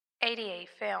88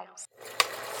 Films.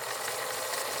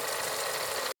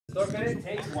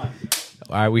 Take one.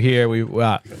 All right, we here.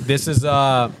 This is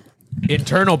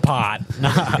internal pod.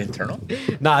 Internal?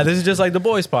 Nah, this is just like the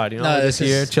boys pod. You know, No, we're this just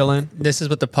here is- chilling. This is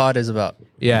what the pod is about.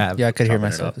 Yeah, Yeah, I could hear Chopping it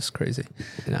myself. up. It's crazy.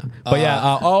 yeah.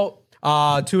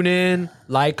 But tune in,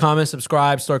 like, comment,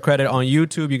 subscribe, Store Credit on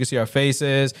YouTube. You can see our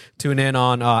faces. Tune in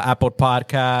on Apple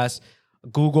Podcasts,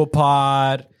 Google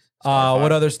Pod.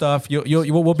 What other stuff?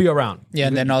 We'll be around. Yeah,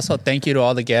 and then also thank you to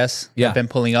all the guests that Yeah. have been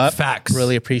pulling up. Facts.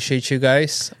 Really appreciate you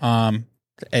guys.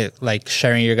 Like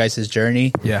sharing your guys'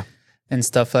 journey Yeah. and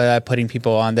stuff like that, putting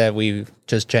people on that we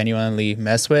just genuinely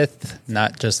mess with,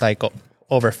 not just like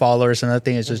over followers or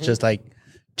nothing. It's just like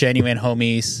genuine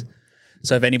homies.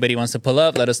 So if anybody wants to pull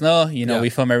up, let us know. You know, Yeah. we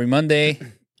film every Monday.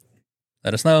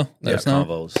 Let us know. Let us know.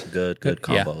 Combos. Good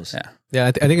Yeah, combos. yeah. Yeah,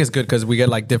 I think it's good because we get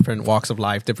like different walks of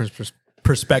life, different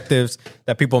perspectives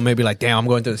that people may be like, damn, I'm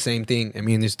going through the same thing. And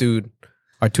me and this dude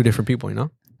are two different people, you know?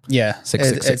 Yeah, Six,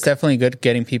 six, it's six. definitely good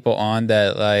getting people on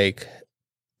that like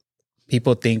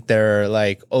people think they're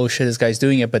like, oh shit, this guy's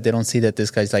doing it, but they don't see that this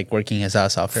guy's like working his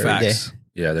ass off every day. Facts.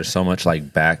 Yeah, there's so much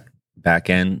like back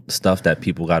end stuff that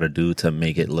people got to do to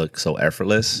make it look so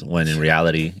effortless when in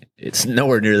reality it's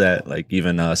nowhere near that. Like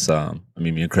even us,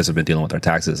 me and Chris have been dealing with our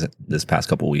taxes this past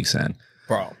couple weeks, and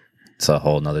Bro. it's a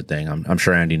whole nother thing. I'm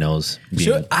sure Andy knows.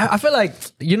 I feel like,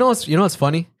 you know what's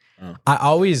funny? I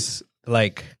always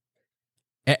like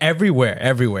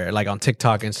everywhere, like on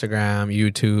TikTok, Instagram,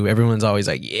 YouTube, everyone's always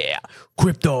like, yeah,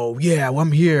 crypto, yeah, well,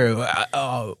 I'm here,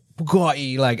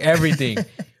 Bugatti, like everything.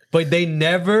 But they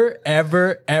never,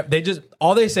 ever, they just,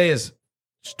 all they say is,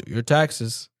 just do your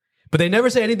taxes. But they never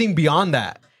say anything beyond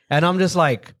that. And I'm just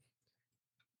like,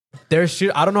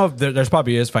 I don't know if there's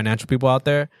probably is financial people out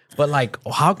there, but like,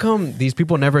 how come these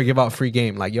people never give out free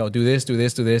game? Like, yo, do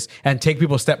this, and take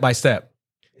people step by step,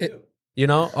 you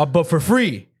know, but for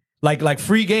free, like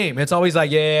free game. It's always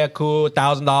like, yeah, cool,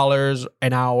 $1,000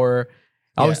 an hour.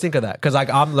 I always think of that because like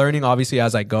I'm learning obviously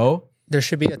as I go. There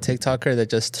should be a TikToker that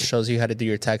just shows you how to do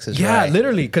your taxes. Yeah, right.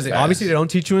 literally, because obviously they don't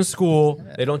teach you in school.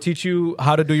 They don't teach you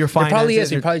how to do your There finances. probably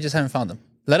is. You probably just haven't found them.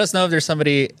 Let us know if there's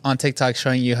somebody on TikTok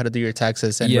showing you how to do your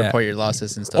taxes and Yeah. report your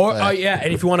losses and stuff. Or like that. yeah,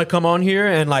 and if you want to come on here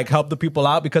and like help the people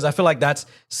out, because I feel like that's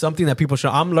something that people should.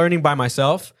 I'm learning by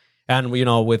myself, and you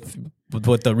know, with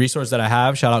the resource that I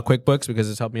have, shout out QuickBooks because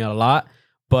it's helped me out a lot.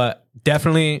 But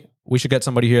definitely, we should get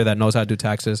somebody here that knows how to do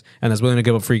taxes and is willing to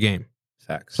give a free game.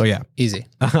 Facts. So yeah, Easy.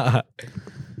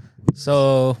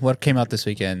 So what came out this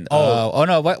weekend? Oh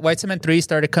no, White Cement 3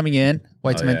 started coming in.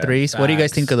 White Cement yeah. 3s. What do you guys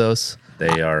Facts. think of those?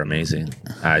 They are amazing.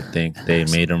 I think they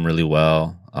made them really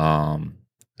well.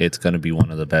 It's going to be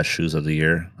one of the best shoes of the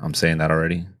year. I'm saying that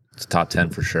already. It's top 10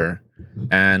 for sure.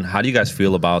 And how do you guys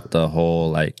feel about the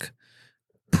whole like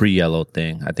pre-yellow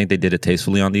thing? I think they did it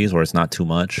tastefully on these where it's not too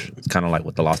much. It's kind of like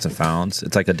with the Lost and Founds.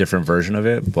 It's like a different version of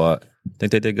it, but I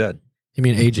think they did good. you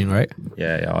mean aging, right?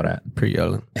 Yeah, all that. Pretty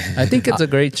yellow. I think it's a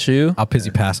great shoe. I'll pizzy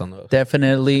pass on those.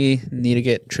 Definitely need to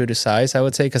get true to size, I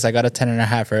would say, because I got a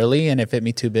 10.5 early and it fit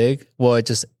me too big. Well, it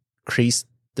just creased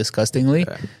disgustingly.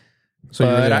 Okay. So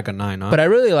you're But really I- like a 9, huh? But I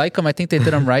really like them. I think they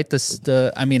did them right.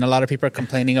 I mean, a lot of people are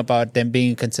complaining about them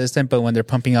being consistent, but when they're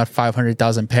pumping out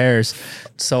 500,000 pairs,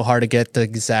 it's so hard to get the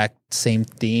exact same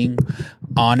thing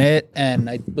on it. And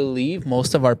I believe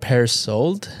most of our pairs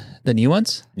sold, the new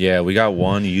ones. Yeah, we got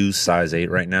one used size 8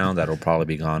 right now that'll probably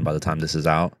be gone by the time this is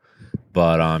out.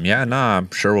 But I'm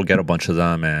sure we'll get a bunch of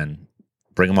them and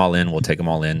bring them all in. We'll take them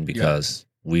all in because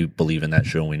we believe in that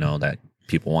shoe and we know that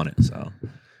people want it. So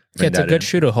Yeah, it's a that good in.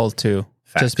 shoe to hold too.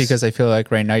 Facts. Just because I feel like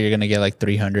right now you're going to get like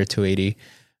 300, 280.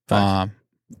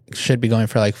 Should be going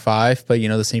for like 5, but you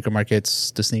know, the sneaker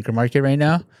market's the sneaker market right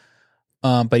now.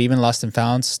 But even Lost and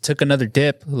Founds took another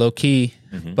dip, low key,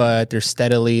 but they're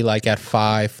steadily like at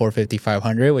 450,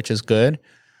 500, which is good.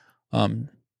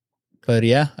 But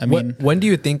yeah, I mean, when do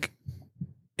you think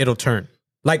it'll turn?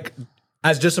 Like,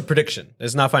 as just a prediction.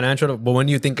 It's not financial, but when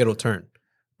do you think it'll turn?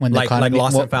 when the like economy,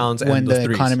 Lost and Founds and when those the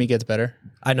threes. economy gets better.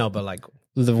 I know, but like,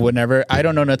 Whenever I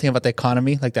don't know nothing about the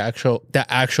economy, like the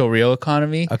actual real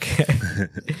economy. okay.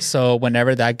 So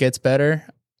whenever that gets better,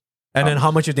 And then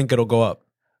how much you think it'll go up?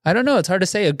 I don't know. It's hard to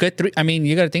say. A good 3. I mean,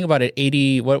 you got to think about it.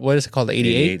 80. What is it called?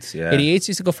 88. 88s, yeah. 88s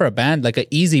used to go for a band, like an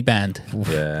easy band.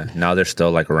 Yeah. Now they're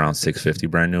still like around 650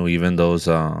 brand new. Even those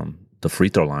the free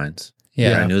throw lines.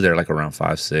 Yeah. I knew they're like around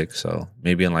 5, 6. So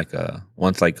maybe in like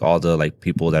once like all the like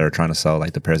people that are trying to sell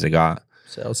like the pairs they got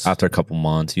after a couple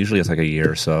months, usually it's like a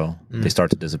year or so, they start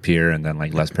to disappear and then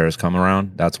like less pairs come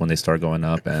around. That's when they start going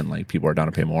up and like people are down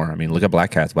to pay more. I mean, look at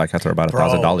Black Cats. Black Cats are about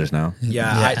 $1,000 now.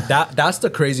 Yeah, that's the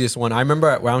craziest one. I remember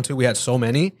at round 2 we had so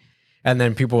many, and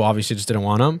then people obviously just didn't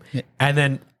want them. And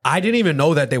then I didn't even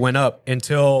know that they went up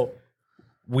until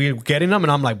we were getting them,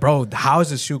 and I'm like, bro, how is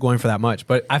this shoe going for that much?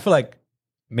 But I feel like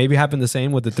maybe it happened the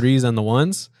same with the 3s and the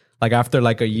 1s. Like after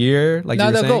like a year, like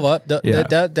No, they'll saying. go up.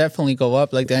 They'll definitely go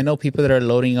up. Like I know people that are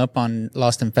loading up on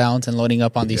Lost and Founds and loading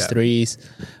up on these 3s.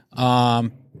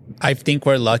 I think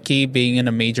we're lucky being in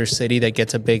a major city that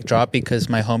gets a big drop, because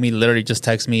my homie literally just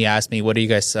texted me, asked me, what do you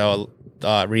guys sell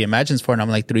reimagines for? And I'm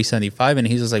like, 375. And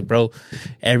he's just like, bro,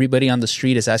 everybody on the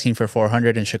street is asking for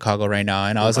 400 in Chicago right now.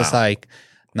 And I was just like,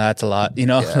 no, that's a lot. You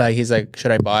know, like he's like,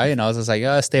 should I buy? And I was just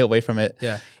like, stay away from it.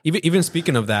 Yeah. Even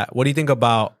speaking of that, what do you think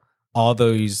about all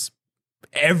those,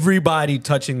 everybody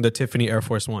touching the Tiffany Air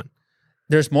Force One?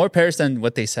 There's more pairs than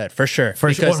what they said, for sure.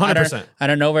 For sure, 100%. I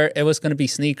don't know where it was going to be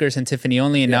sneakers and Tiffany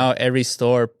only, and now every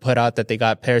store put out that they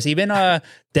got pairs. Even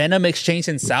Denim Exchange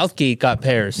in Southgate got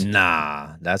pairs.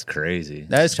 Nah, that's crazy.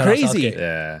 That's Shout out crazy. Southgate.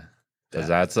 Yeah. Because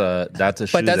that's a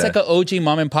shoe But that's like an OG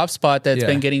mom and pop spot that's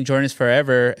been getting Jordans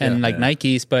forever and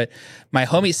Nikes. But my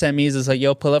homie sent me, he's just like,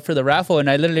 yo, pull up for the raffle. And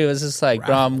I literally was just like,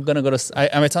 bro, I'm going to go to,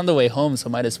 I mean, it's on the way home, so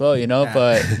might as well, you know.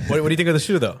 But What do you think of the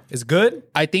shoe though? Is it good?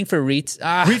 I think for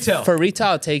Retail. for retail,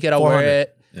 I'll take it. I'll wear 400.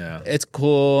 it. Yeah. It's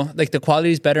cool. Like the quality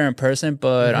is better in person,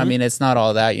 but I mean, it's not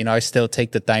all that. You know, I still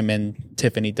take the Diamond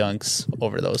Tiffany Dunks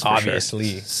over those. For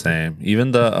Obviously. Same.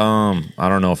 Even the I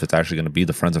don't know if it's actually going to be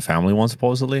the friends and family one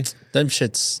supposedly. sure. Them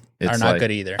shits are It's not like-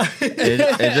 good either.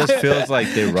 It just feels like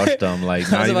they rushed them.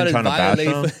 Like not was about even to trying to bash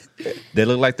violate- them. They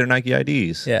look like they're Nike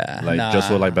IDs. Yeah, Like just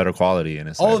nah. with like better quality. And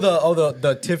it's Oh, like,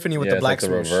 the Tiffany with yeah, the it's black like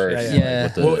the swoosh. reverse. Yeah.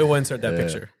 Like with We'll insert that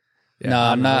picture. No,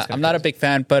 I'm not a big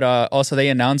fan. But also, they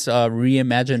announced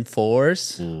Reimagined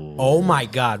 4s. Oh my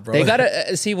God, bro. They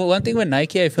gotta see. Well, one thing with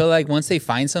Nike, I feel like once they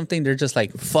find something, they're just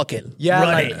like, "Fuck it, Yeah,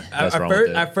 run like it." That's wrong with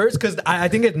it. at first, because I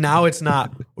think now it's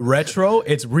not retro,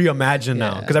 it's reimagined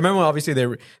now. Because I remember obviously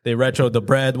they retro the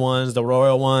bread ones, the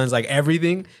royal ones, like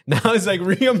everything. Now it's like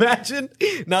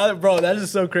reimagined. Now, bro, that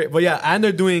is so crazy. But yeah, and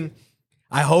they're doing.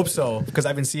 I hope so because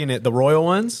I've been seeing it. The royal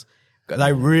ones. Because I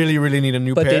really, really need a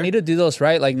new But pair. they need to do those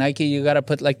right. Like Nike, you gotta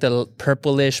put like the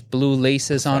purplish blue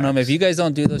laces on them. If you guys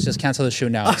don't do those, just cancel the shoe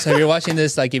now. So if you're watching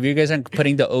this, like if you guys aren't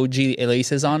putting the OG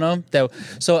laces on them,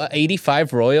 so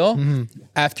 85 Royal,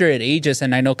 after it ages,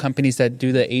 and I know companies that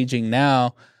do the aging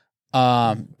now.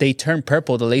 They turn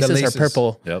purple. The laces are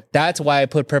purple. Yep. That's why I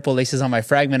put purple laces on my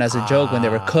Fragment as a joke when they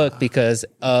were cooked, because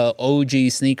OG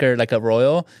sneaker like a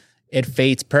Royal, it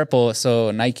fades purple.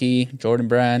 So Nike, Jordan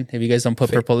Brand, if you guys don't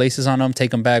put purple laces on them,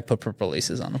 take them back, put purple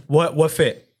laces on them. What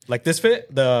fit? Like this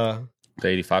fit? The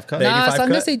 85 cut. The Nah, 85 as long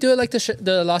cut? as they do it like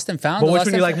the Lost and Found. but the which Lost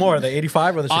one do you and like more? The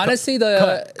 85 or the Honestly,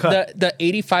 cut? the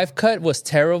 85 cut was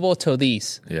terrible till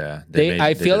these. Yeah.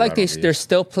 I feel did like right on these. they're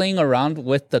still playing around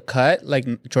with the cut. Like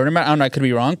Jordan Brand, I don't know, I could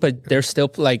be wrong, but they're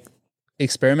still like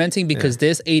experimenting, because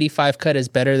this 85 cut is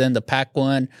better than the Pack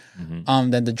one,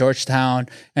 than the Georgetown,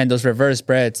 and those reverse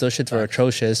breads. Those shits were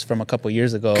atrocious from a couple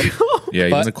years ago. Yeah,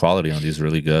 even But- the quality on these is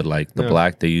really good. Like the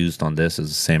black they used on this is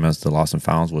the same as the Lost and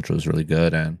Founds, which was really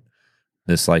good. And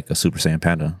this like a Super Saiyan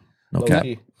Panda. No cap.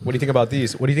 What do you think about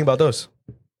these? What do you think about those?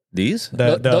 These?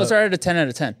 Those are at a 10 out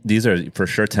of 10. These are for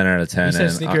sure 10 out of 10. You said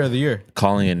and sneaker of the year.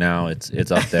 calling it now, it's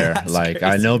up there. Like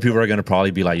I know people are gonna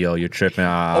probably be like, "Yo, you're tripping."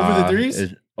 Over the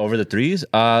threes? Over the threes?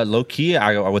 Low key,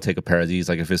 I would take a pair of these.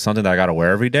 Like if it's something that I gotta wear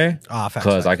every day, Facts,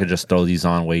 because I facts. could just throw these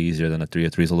on way easier than a three. A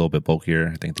three's a little bit bulkier.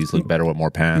 I think these look better with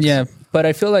more pants. Yeah, but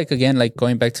I feel like, again, like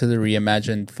going back to the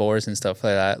reimagined 4s and stuff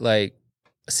like that, like,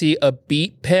 see, a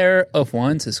beat pair of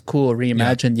ones is cool,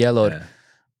 reimagined yellowed. Yeah.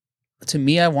 To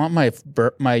me, I want my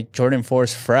Jordan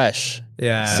 4s fresh.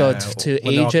 Yeah. So to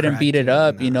when they're all age it and beat it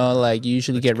cracked, up, you know, like you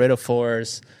usually get rid of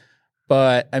 4s.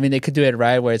 But I mean, they could do it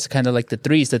right where it's kind of like the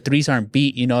 3s. The 3s aren't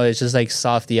beat, you know, it's just like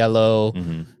soft yellow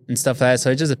and stuff like that.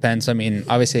 So it just depends. I mean,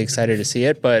 obviously excited to see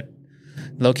it, but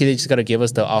low-key, they just got to give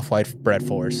us the off-white bread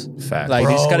 4s. Fact. Like,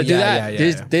 they just got to do yeah, that. yeah, they,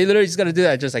 yeah. they literally just got to do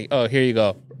that. Just like, oh, here you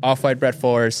go. Off-white bread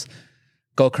 4s.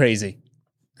 Go crazy.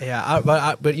 Yeah,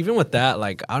 but even with that,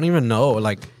 like I don't even know.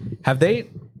 Like, have they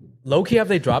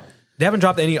dropped? They haven't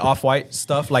dropped any off-white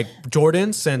stuff like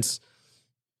Jordan since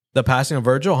the passing of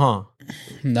Virgil, huh?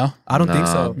 No. I don't think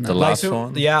Nah, so. the Like, last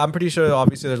one? Yeah, I'm pretty sure.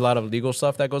 Obviously, there's a lot of legal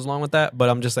stuff that goes along with that. But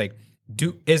I'm just like,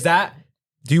 do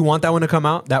you want that one to come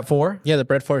out? That 4 Yeah, the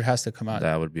bread 4 has to come out.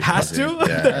 That would be has to. amazing.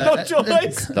 Yeah. There's no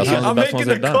choice. That's one of the I'm best making ones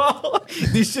the they've done. call.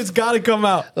 These shits got to come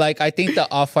out. Like, I think the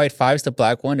off-white 5s, the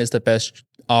black one, is the best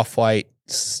off-white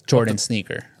Jordan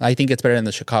sneaker. I think it's better than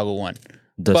the Chicago one.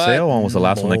 The But- sale one was the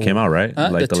last one that came out, right? Huh?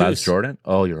 Like The the last twos. Jordan.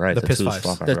 Oh, you're right. The The, Piss twos. Fives.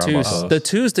 Fuck, I The forgot twos, about those. the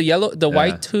twos, the yellow, the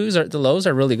white twos the lows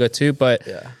are really good too. But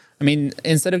I mean,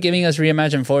 instead of giving us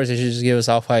reimagined 4s, they should just give us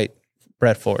off-white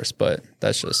bread 4s. But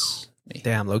that's just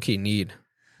Damn, low key need.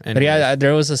 But yeah,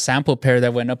 there was a sample pair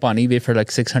that went up on eBay for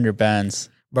like 600 bands.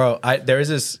 bro, there is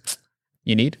this.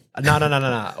 You need? No.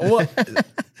 What?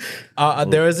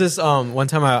 There was this one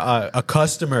time a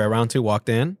customer around two walked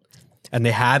in, and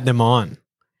they had them on,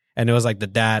 and it was like the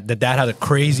dad. The dad had a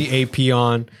crazy AP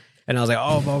on, and I was like,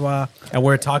 oh, blah blah. And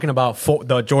we're talking about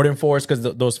the Jordan 4s because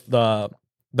the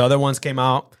other ones came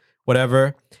out,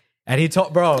 whatever. And he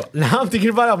told, bro. Now I'm thinking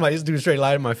about it. I'm like, this dude straight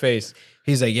lied in my face.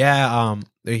 He's like, yeah,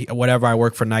 whatever. I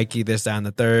work for Nike, this, that, and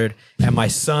the third. And my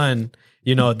son,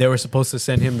 you know, they were supposed to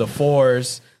send him the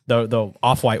 4s. The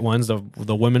off-white ones,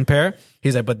 the women pair.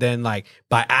 He's like, but then like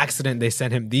by accident they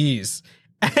sent him these,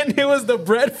 and it was the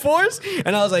bread 4s,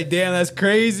 and I was like, damn, that's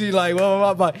crazy. Like,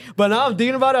 but now I'm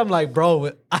thinking about it, I'm like,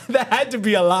 bro, that had to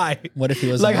be a lie. What if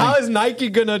he was like, lying? how is Nike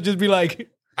gonna just be like,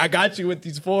 I got you with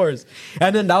these 4s?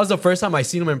 And then that was the first time I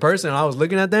seen them in person, and I was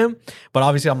looking at them, but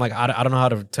obviously I'm like, I don't know how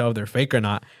to tell if they're fake or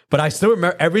not. But I still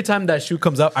remember every time that shoe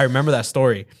comes up, I remember that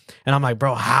story. And I'm like,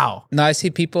 bro, how? No, I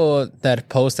see people that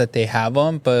post that they have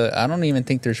them, but I don't even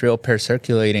think there's real pairs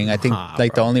circulating. I think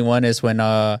the only one is when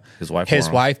his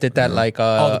wife did that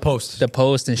the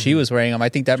post. And she was wearing them. I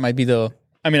think that might be the.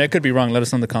 I mean, I could be wrong. Let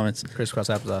us know in the comments. Crisscross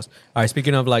applesauce. All right,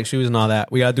 speaking of like shoes and all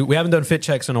that, we haven't done fit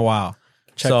checks in a while.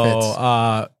 Check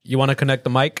fits. You want to connect the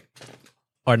mic?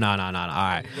 Or no. All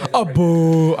right. Oh,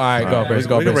 boo. All right, go, Briz.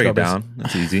 Go, We can Briz. break Go, it Briz. down.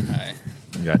 It's easy. All right.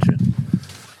 Got you.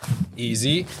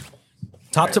 Easy.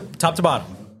 Top to bottom.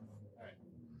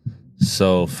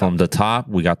 So from the top,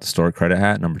 we got the store credit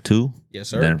hat, number 2. Yes,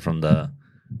 sir. Then from the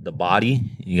body,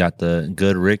 you got the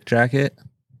good Rick jacket.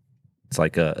 It's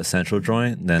like a essential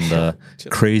joint. Then the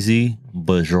crazy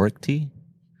Bajorti.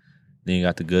 Then you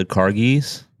got the good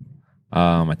Cargis.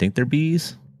 I think they're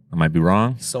B's. I might be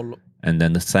wrong. And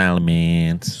then the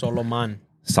Salomons.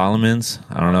 Solomons.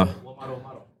 I don't know.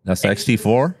 That's the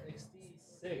XT4.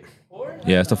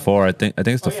 Yeah, it's the 4. I think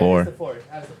it's the 4.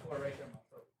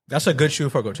 That's a good shoe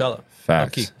for Coachella.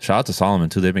 Facts. Okay. Shout out to Solomon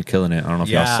too. They've been killing it. I don't know if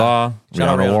Yeah. y'all saw. Shout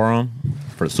out Rihanna Rihanna. wore them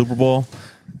for the Super Bowl.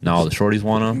 Now all the shorties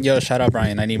want them. Yo, shout out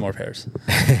Brian. I need more pairs.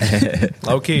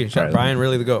 Low key. Right. Brian,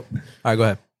 really the GOAT. All right, go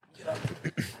ahead.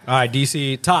 All right,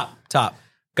 DC, top.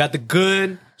 Got the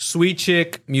good Sweet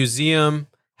Chick Museum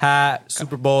hat,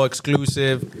 Super Bowl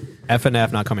exclusive,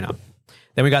 F&F not coming out.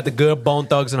 Then we got the good Bone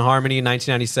Thugs and Harmony,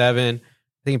 1997.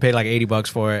 I think he paid like $80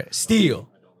 for it. Steal.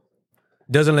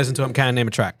 Doesn't listen to him, can't name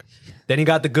a track. Then he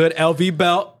got the good LV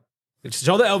belt.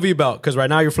 Show the LV belt, because right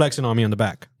now you're flexing on me on the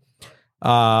back.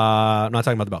 I'm not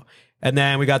talking about the belt. And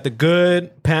then we got the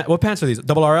good pants. What pants are these?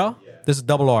 Double RL? Yeah. This is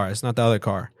double R. It's not the other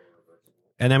car.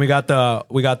 And then we got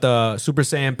the Super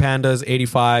Saiyan Pandas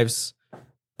 85s.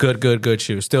 Good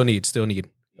shoes. Still need.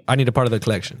 I need a part of the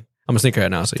collection. I'm a sneakerhead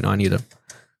now, so I need them.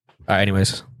 All right,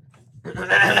 anyways.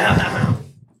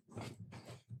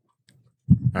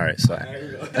 All right, so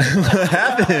what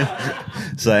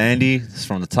happened? So Andy, it's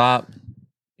from the top.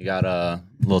 You got a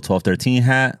little 1213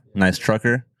 hat, nice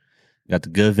trucker. You got the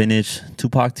good vintage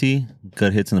Tupac tee,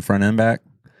 good hits in the front and back.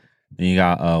 Then you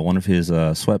got one of his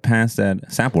sweatpants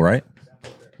that sample, right?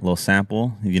 A little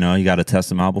sample. You got to test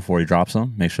them out before he drops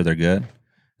them. Make sure they're good.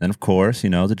 Then of course,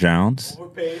 the Jones,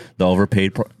 the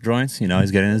overpaid joints.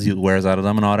 He's getting his wears out of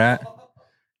them and all that.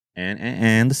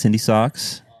 And the Cindy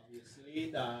socks.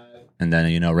 And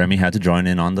then, Remy had to join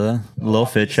in on the little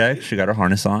fit check. She got her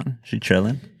harness on. She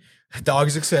chilling.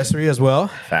 Dog's accessory as well.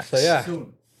 Facts. So yeah.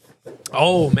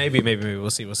 Oh, maybe. We'll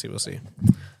see.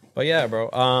 But yeah,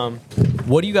 bro.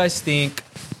 What do you guys think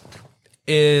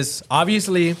is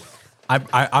obviously?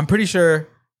 I'm pretty sure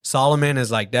Solomon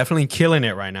is like definitely killing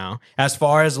it right now. As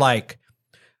far as like,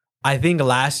 I think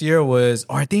last year was,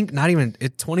 or I think not even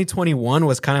 2021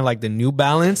 was kind of like the New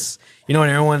Balance. When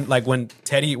everyone like when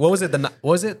Teddy, what was it?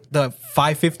 The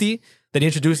 550 that he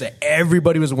introduced that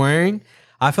everybody was wearing?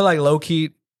 I feel like low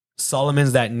key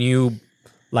Solomon's that new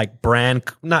like brand,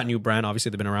 not new brand, obviously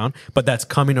they've been around, but that's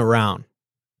coming around.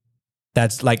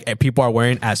 That's like people are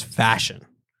wearing as fashion.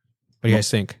 What do you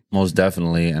guys think? Most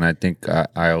definitely. And I think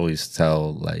I always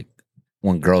tell like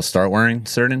when girls start wearing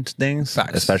certain things,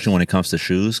 Facts. especially when it comes to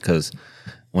shoes, because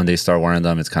when they start wearing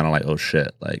them, it's kind of like, oh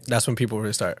shit. Like That's when people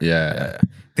really start. Yeah.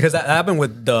 Because that happened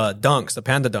with the dunks, the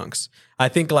panda dunks. I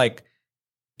think like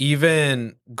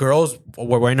even girls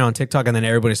were wearing it on TikTok and then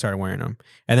everybody started wearing them.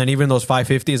 And then even those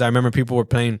 550s, I remember people were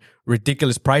paying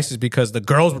ridiculous prices because the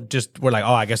girls just were like,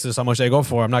 oh, I guess this is how much they go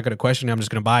for. I'm not going to question it. I'm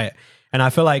just going to buy it. And I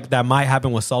feel like that might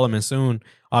happen with Solomon soon.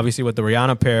 Obviously with the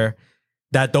Rihanna pair,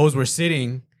 that those were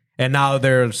sitting and now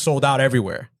they're sold out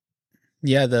everywhere.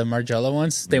 Yeah, the Margiela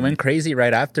ones, they went crazy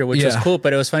right after, which was cool.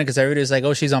 But it was funny because everybody was like,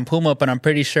 oh, she's on Puma. But I'm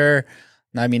pretty sure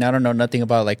I mean, I don't know nothing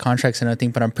about like contracts and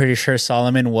nothing, but I'm pretty sure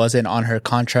Solomon wasn't on her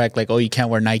contract. Like, oh, you can't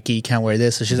wear Nike, you can't wear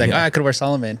this. So she's like, I could wear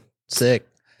Solomon. Sick.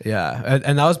 Yeah,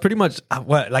 and that was pretty much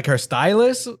what, like her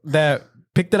stylist that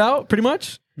picked it out, pretty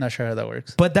much. Not sure how that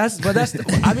works. But that's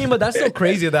I mean, but that's so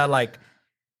crazy that like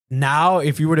now,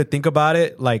 if you were to think about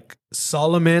it, like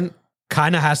Solomon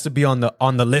kind of has to be on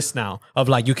the list now of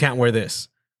like you can't wear this.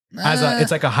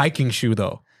 It's like a hiking shoe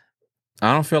though.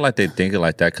 I don't feel like they think it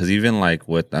like that because even like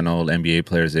with I know NBA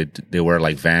players they wear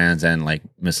like Vans and like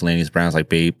miscellaneous brands like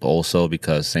Bape also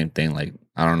because same thing. Like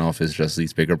I don't know if it's just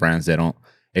these bigger brands they don't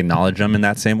acknowledge them in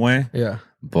that same way. Yeah.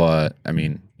 But I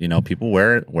mean, you know, people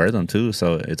wear them too,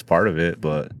 so it's part of it.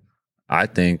 But I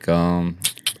think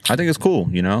it's cool.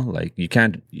 You know, like you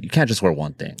can't just wear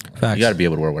one thing. Facts. You got to be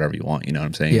able to wear whatever you want. You know what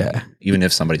I'm saying? Yeah. Even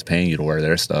if somebody's paying you to wear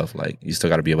their stuff, like you still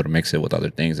got to be able to mix it with other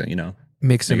things and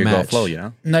Mix make and it go match. flow. You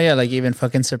know? No, yeah, like even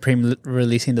fucking Supreme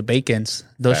releasing the Bacons.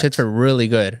 Those Facts. shits are really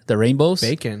good. The rainbows.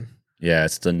 Bacon. Yeah,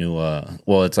 it's the new.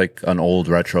 Well, it's like an old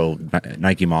retro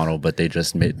Nike model, but they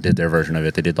just did their version of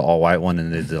it. They did the all white one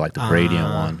and they did like the gradient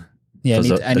one. Yeah,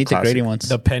 Those I need the classic. gradient ones.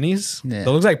 The pennies. Yeah. It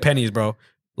looks like pennies, bro.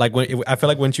 Like I feel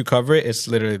like once you cover it, it's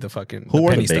literally the fucking. Who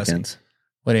wore the penny stuff. Bacons?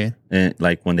 What do you? And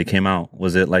like when they came out,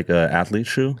 was it like a athlete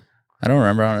shoe? I don't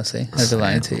remember, honestly. I'd be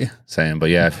lying to you. Same, but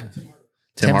yeah,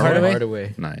 Tim Hardaway?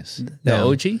 Hardaway. Nice. The Yeah.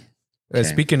 OG?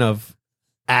 Speaking of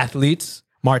athletes,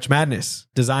 March Madness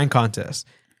design contest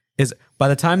is by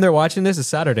the time they're watching this, it's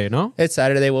Saturday, no? It's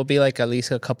Saturday. We'll be like at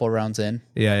least a couple rounds in.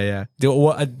 Yeah.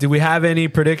 Do we have any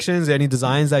predictions? Any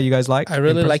designs that you guys like? I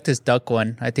really like this duck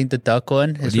one. I think the duck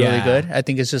one is really Yeah. good. I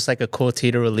think it's just like a cool tee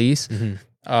to release. Mm-hmm.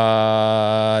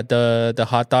 The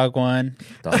hot dog one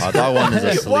The hot dog one is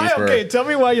a sleeper. Okay, tell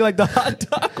me why you like the hot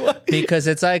dog one. because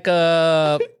it's like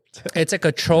a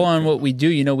troll on what we do.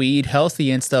 You know, we eat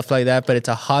healthy and stuff like that, but it's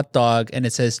a hot dog and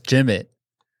it says Jim it.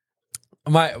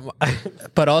 My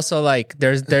But also like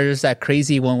there's that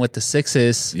crazy one with the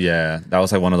sixes. Yeah, that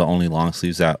was like one of the only long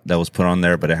sleeves that was put on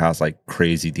there, but it has like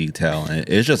crazy detail and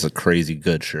it's just a crazy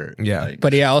good shirt. Yeah. Like,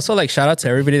 But yeah, also like shout out to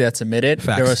everybody that submitted.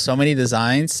 Facts. There were so many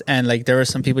designs and like there were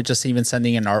some people just even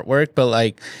sending in artwork, but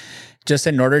like just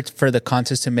in order for the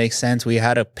contest to make sense, we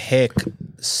had to pick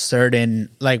certain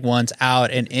like ones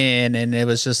out and in, and it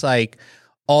was just like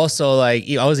also like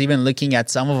I was even looking at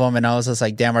some of them and I was just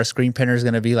like, damn, our screen printer is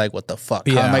gonna be like, what the fuck?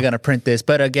 How am Yeah. I gonna print this?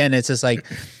 But again, it's just like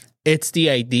it's the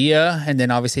idea, and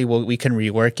then obviously we can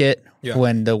rework it Yeah.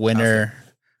 when the winner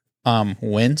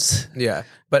wins. Yeah,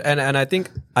 but and I think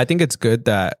it's good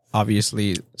that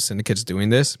obviously Syndicate's doing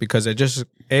this because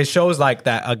it shows like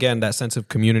that again, that sense of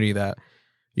community that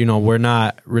we're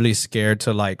not really scared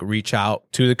to like reach out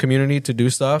to the community to do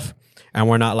stuff, and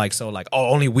we're not like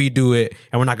only we do it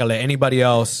and we're not gonna let anybody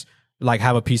else like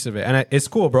have a piece of it. And it's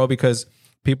cool, bro, because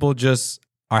people just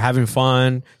are having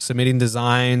fun submitting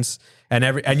designs.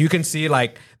 And you can see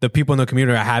like the people in the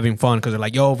community are having fun because they're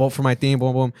like, yo, vote for my theme,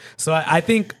 boom, boom. So I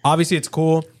think obviously it's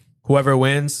cool. Whoever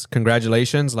wins,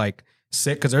 congratulations. Like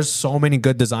sick, because there's so many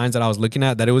good designs that I was looking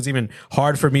at that it was even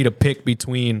hard for me to pick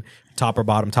between top or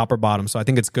bottom. So I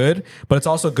think it's good, but it's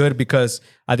also good because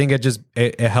I think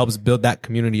it helps build that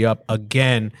community up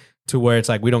again to where it's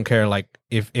like we don't care. Like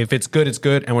if it's good, it's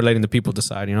good, and we're letting the people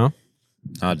decide.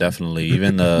 definitely.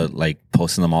 Even the like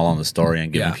posting them all on the story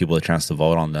and giving Yeah. people a chance to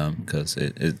vote on them because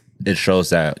it shows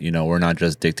that we're not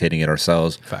just dictating it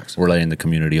ourselves. Facts. We're letting the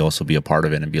community also be a part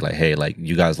of it and be like, hey, like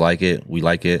you guys like it, we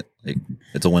like it. Like,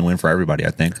 it's a win-win for everybody,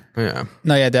 I think. Yeah.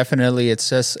 No, yeah, definitely.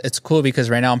 It's cool because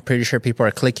right now I'm pretty sure people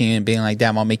are clicking and being like,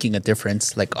 damn, I'm making a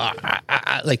difference. Like,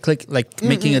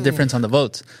 making a difference on the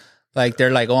votes. Like,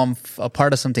 they're like, oh, I'm a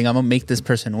part of something. I'm going to make this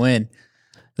person win.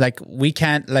 Like, we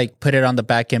can't like put it on the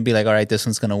back and be like, all right, this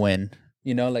one's going to win.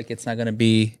 Like it's not going to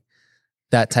be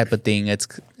that type of thing.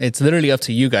 It's literally up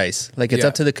to you guys. Like, it's Yeah.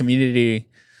 up to the community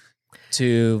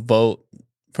to vote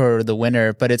for the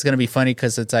winner. But it's going to be funny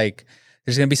because it's like,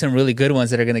 there's going to be some really good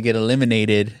ones that are going to get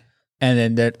eliminated. And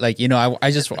then they're like, I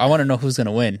want to know who's going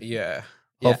to win. Yeah.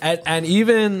 And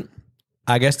even,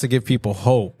 I guess, to give people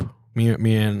hope, me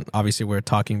and obviously we're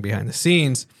talking behind the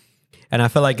scenes, and I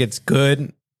feel like it's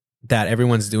good that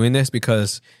everyone's doing this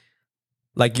because,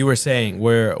 like you were saying,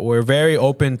 we're very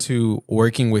open to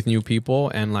working with new people,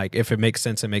 and like if it makes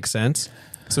sense, it makes sense.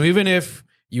 So even if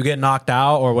you get knocked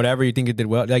out or whatever, you think you did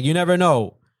well, like you never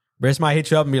know. Briss might hit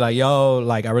you up and be like, "Yo,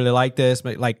 like I really like this,"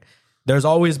 but like there's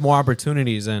always more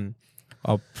opportunities, and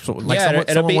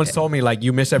someone once told me like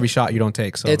you miss every shot you don't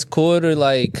take. So It's cool to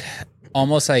like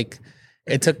almost like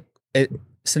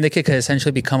Syndicate could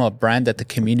essentially become a brand that the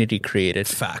community created.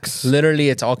 facts. Literally,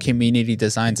 it's all community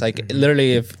designs. Like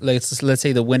literally, if let's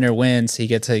say the winner wins, he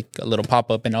gets like a little pop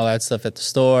up and all that stuff at the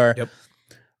store. Yep.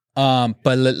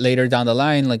 But later down the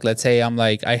line, like let's say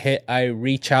I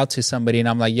reach out to somebody and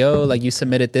I'm like, yo, like you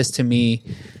submitted this to me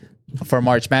for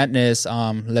March Madness.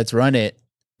 Let's run it.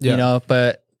 Yeah.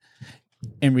 But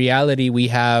in reality, we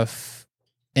have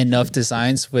enough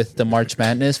designs with the March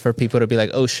Madness for people to be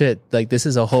like, oh shit, like this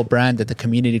is a whole brand that the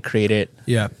community created.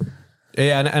 Yeah.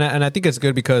 And I think it's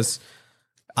good because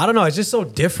I don't know, it's just so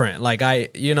different. Like I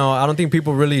don't think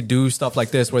people really do stuff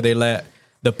like this where they let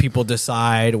the people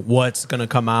decide what's gonna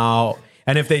come out.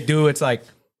 And if they do, it's like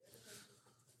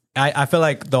I feel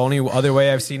like the only other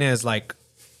way I've seen it is like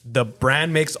the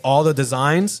brand makes all the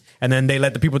designs and then they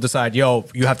let the people decide, yo,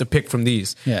 you have to pick from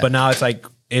these. Yeah. But now it's like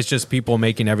it's just people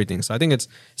making everything. So I think it's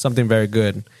something very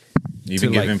good.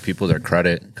 Even giving people their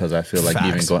credit, because I feel like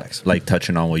Facts. like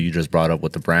touching on what you just brought up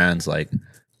with the brands, like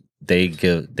they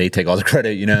take all the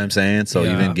credit, you know what I'm saying? So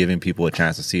Yeah. even giving people a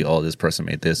chance to see, oh, this person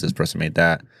made this person made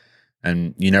that.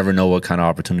 And you never know what kind of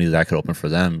opportunities that could open for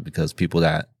them, because people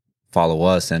that follow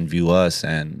us and view us,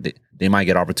 and they might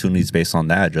get opportunities based on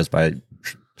that just by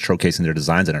showcasing their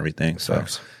designs and everything. So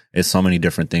Facts. it's so many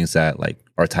different things that like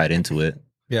are tied into it,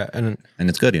 Yeah. And and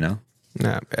it's good, you know?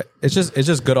 yeah, it's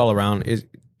just good all around. It's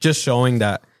just showing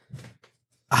that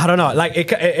I don't know, like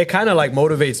it kind of like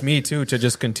motivates me too to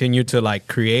just continue to like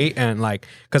create and like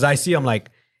because I see I'm like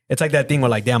it's like that thing where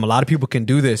like damn a lot of people can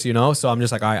do this, you know. So I'm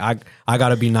just like I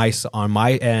gotta be nice on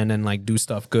my end and like do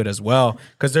stuff good as well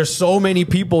because there's so many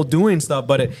people doing stuff,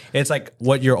 but it's like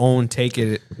what your own take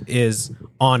is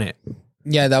on it.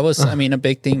 Yeah, that was, I mean, a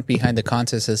big thing behind the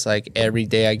contest is like every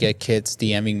day I get kids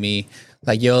DMing me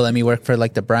like, yo, let me work for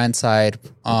like the brand side.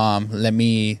 Let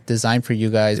me design for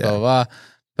you guys, blah, blah, blah.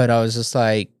 But I was just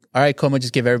like, all right, cool, I'm gonna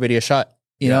just give everybody a shot.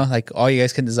 You know, like all you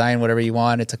guys can design whatever you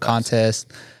want. It's a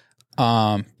contest.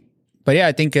 But yeah,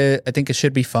 I think it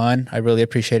should be fun. I really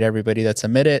appreciate everybody that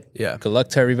submitted. Yeah. Good luck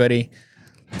to everybody.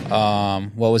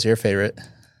 What was your favorite?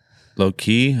 Low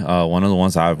key, one of the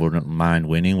ones I wouldn't mind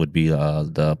winning would be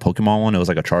the Pokemon one. It was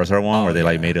like a Charizard one where they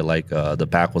like made it like the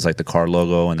back was like the card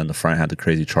logo and then the front had the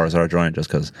crazy Charizard joint. Just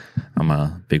because I'm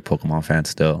a big Pokemon fan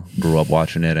still, grew up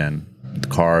watching it and the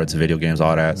cards, video games,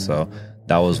 all that. So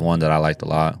that was one that I liked a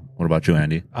lot. What about you,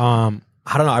 Andy? I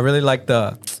don't know. I really like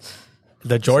the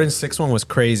Jordan 6 one was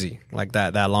crazy. Like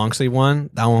that long sleeve one.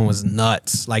 That one was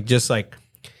nuts. Like just like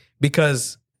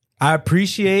because I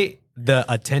appreciate the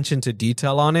attention to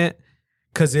detail on it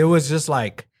because it was just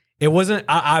like it wasn't.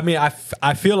 I mean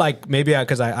I feel like maybe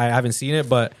because I haven't seen it,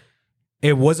 but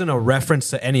it wasn't a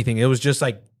reference to anything. It was just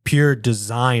like pure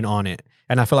design on it,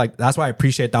 and I feel like that's why I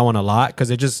appreciate that one a lot because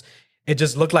it just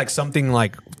looked like something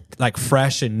like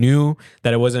fresh and new.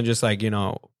 That it wasn't just like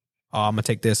oh, I'm gonna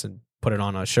take this and put it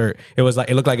on a shirt. It was like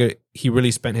it looked like he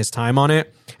really spent his time on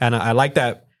it, and I like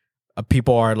that.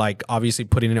 People are like obviously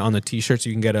putting it on the t-shirt so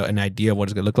you can get an idea of what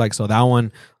it's gonna look like. So that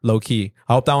one, low key,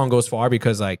 I hope that one goes far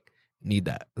because like need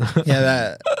that.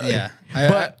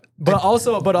 But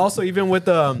also even with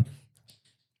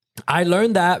I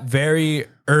learned that very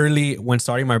early when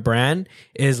starting my brand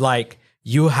is like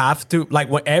you have to like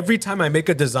every time I make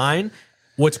a design,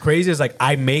 what's crazy is like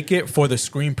I make it for the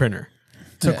screen printer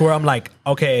to where I'm like,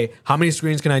 okay, how many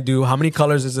screens can I do? How many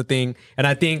colors is the thing? And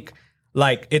I think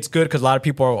like it's good because a lot of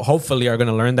people hopefully are going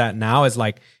to learn that now is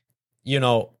like,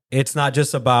 it's not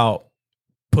just about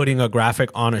putting a graphic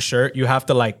on a shirt. You have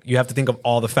to think of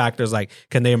all the factors like,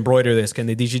 can they embroider this? Can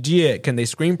they DCG it? Can they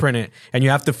screen print it? And you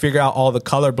have to figure out all the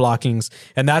color blockings.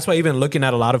 And that's why even looking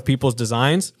at a lot of people's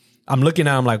designs, I'm looking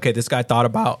at them like, okay, this guy thought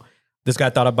about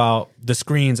the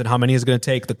screens and how many it's going to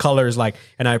take, the colors, like,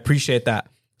 and I appreciate that.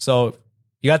 So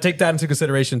you got to take that into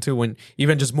consideration too when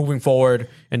even just moving forward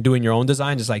and doing your own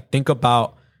design. Just like think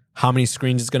about how many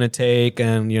screens it's going to take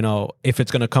and, if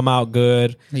it's going to come out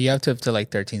good. You have to up to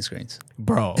like 13 screens.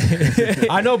 Bro.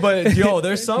 I know, but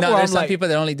there's some where there's I'm some like, people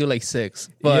that only do like 6.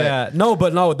 But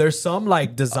no, there's some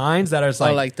like designs that are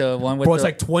like, like the one with it's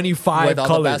like 25 with all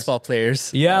colors. the basketball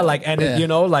players. Yeah, like and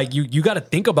like you got to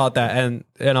think about that, and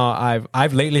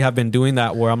I've lately have been doing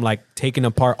that where I'm like taking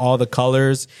apart all the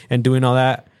colors and doing all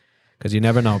that. Because you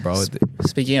never know, bro.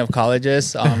 Speaking of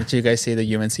colleges, did you guys see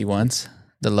the UNC ones?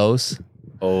 The lows?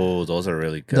 Oh, those are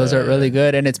really good. Those are really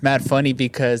good. And it's mad funny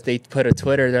because they put a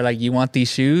Twitter. They're like, you want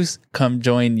these shoes? Come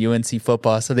join UNC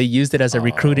football. So they used it as a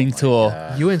recruiting tool.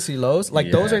 UNC lows?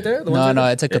 Like those right there? The ones No,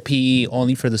 it's like a PE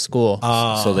only for the school.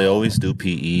 So they always do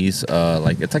PEs.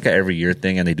 Like it's like an every year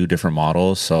thing and they do different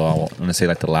models. So I'm going to say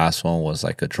like the last one was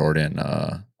like a Jordan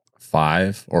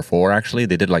 5 or 4 actually.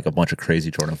 They did like a bunch of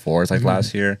crazy Jordan 4s like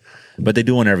last year, but they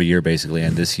do one every year basically.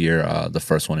 And this year, the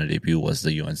first one to debut was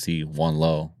the UNC 1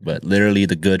 low, but literally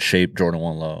the good shape Jordan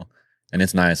 1 low. And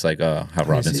it's nice. Like have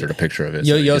Rob insert a picture of it.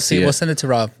 We'll send it to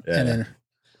Rob. Yeah. And then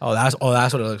that's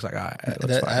what it looks like. All right, it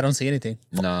looks fire. I don't see anything.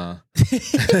 Nah.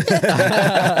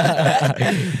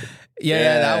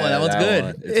 Yeah, that one. That one's good.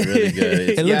 One. It's really good.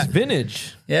 It looks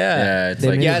vintage. Yeah, it's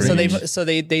like Yeah, cringe. so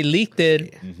they leaked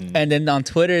it, and then on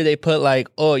Twitter they put like,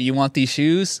 "Oh, you want these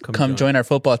shoes? Come join our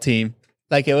football team."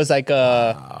 Like it was like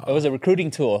it was a recruiting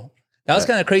tool. That was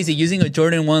kind of crazy using a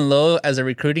Jordan 1 low as a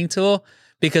recruiting tool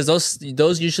because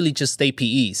those usually just stay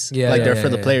PEs. Yeah, they're for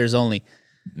the players only.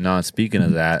 No, speaking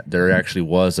of that, there actually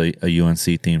was a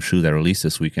UNC themed shoe that released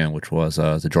this weekend, which was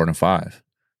the Jordan 5.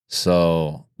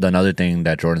 So another thing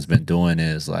that Jordan's been doing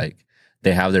is like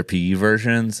they have their PE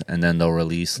versions and then they'll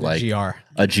release like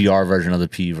a GR version of the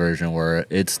PE version where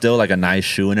it's still like a nice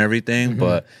shoe and everything,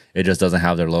 but it just doesn't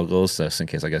have their logos, just in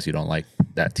case I guess you don't like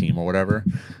that team or whatever.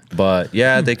 But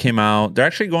yeah, they came out. They're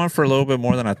actually going for a little bit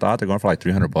more than I thought. They're going for like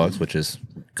 $300, which is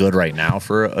good right now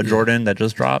for a Jordan that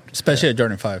just dropped. Especially a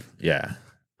Jordan 5. Yeah.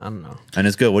 I don't know. And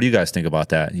it's good. What do you guys think about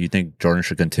that? You think Jordan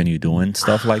should continue doing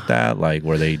stuff like that, like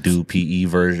where they do PE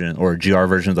version or GR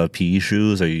versions of PE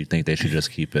shoes, or you think they should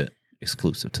just keep it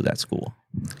exclusive to that school?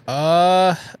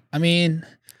 I mean,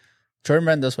 Jordan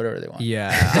Brand does whatever they want.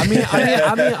 Yeah, I mean,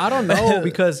 I don't know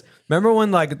because remember when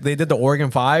like they did the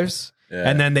Oregon 5s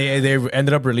and then they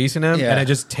ended up releasing them and it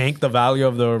just tanked the value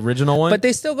of the original one. But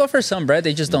they still go for some bread.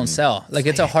 They just don't sell. Like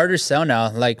it's a harder sell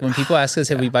now. Like when people ask us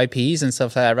if we buy PEs and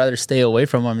stuff, I'd rather stay away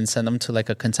from them and send them to like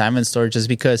a consignment store just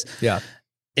because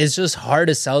it's just hard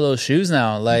to sell those shoes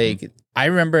now. Like I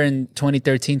remember in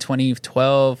 2013,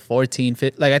 2012, 14,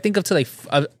 15, like I think up to the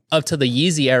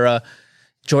Yeezy era,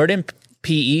 Jordan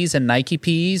PEs and Nike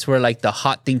PEs were like the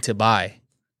hot thing to buy.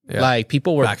 Yeah. Like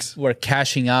people were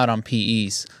cashing out on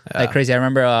PEs like crazy. I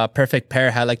remember Perfect Pair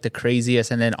had like the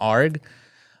craziest, and then ARG.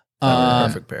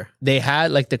 Perfect Pair. They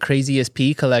had like the craziest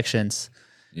PE collections.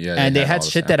 Yeah, and they had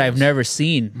shit that I've never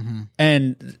seen.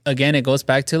 And again, it goes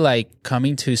back to like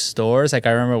coming to stores. Like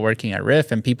I remember working at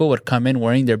Riff, and people would come in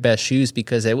wearing their best shoes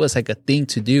because it was like a thing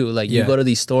to do. Like you go to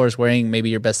these stores wearing maybe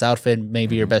your best outfit,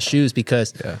 maybe your best shoes,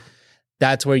 because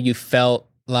that's where you felt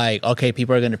like, okay,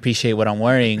 people are going to appreciate what I'm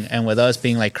wearing. And with us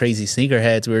being like crazy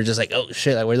sneakerheads, we were just like, oh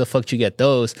shit, like where the fuck did you get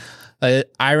those?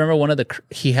 I remember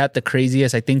he had the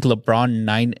craziest, I think LeBron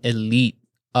 9 Elite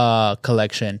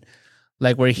collection.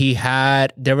 Like where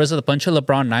there was a bunch of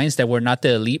LeBron 9s that were not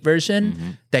the Elite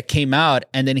version that came out.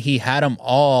 And then he had them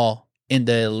all in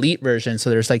the Elite version. So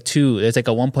there's like two. There's like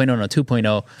a 1.0 and a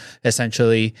 2.0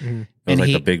 essentially. It was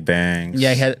like the Big Bangs.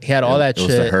 Yeah, he had all that shit.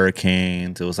 It was the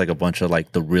Hurricanes. It was like a bunch of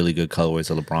like the really good colorways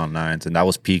of LeBron 9s. And that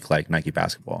was peak like Nike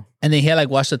basketball. And then he had like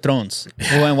Watch the Thrones.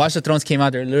 When Watch the Thrones came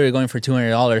out, they're literally going for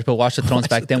 $200. But Watch the Thrones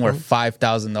back then were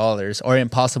 $5,000 or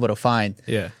impossible to find.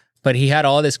 Yeah. But he had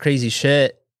all this crazy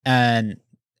shit. And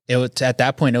it was at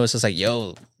that point, it was just like,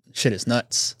 yo, shit is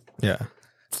nuts. Yeah.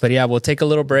 But yeah, we'll take a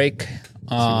little break.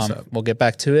 We'll get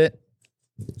back to it.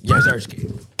 Yes,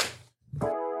 Arsky.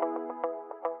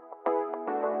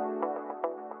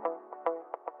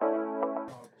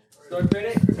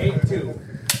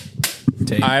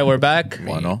 All right, we're back.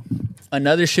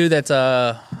 Another shoe that's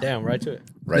damn right to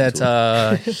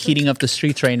it. Heating up the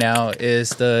streets right now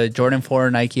is the Jordan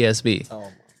 4 Nike SB. Oh my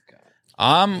god!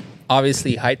 I'm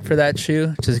obviously hyped for that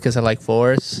shoe just because I like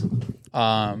 4s.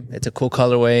 It's a cool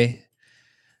colorway.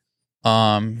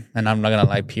 And I'm not gonna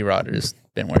lie, P-Rod has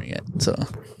been wearing it, so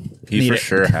he for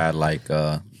sure had like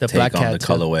the black on the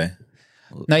colorway.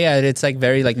 No, yeah, it's like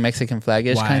very like Mexican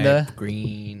flagish kind of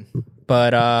green.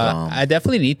 But I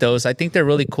definitely need those. I think they're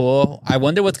really cool. I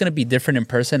wonder what's gonna be different in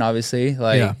person. Obviously,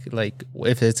 like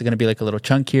if it's gonna be like a little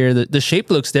chunkier. The shape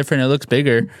looks different. It looks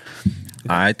bigger.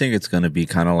 I think it's gonna be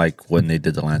kind of like when they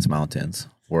did the Lance Mountains,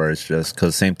 where it's just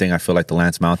because same thing. I feel like the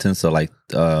Lance Mountains, so like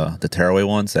the tearaway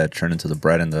ones that turned into the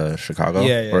bread in the Chicago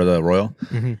or the Royal,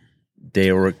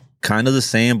 they were kind of the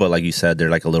same, but like you said,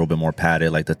 they're like a little bit more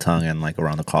padded, like the tongue and like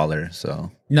around the collar.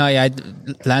 So no, yeah,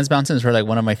 Lance Mountains were like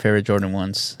one of my favorite Jordan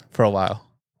ones for a while.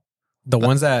 The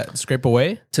ones that scrape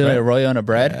away to a Royal and a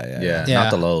bread, yeah, not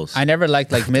the lows. I never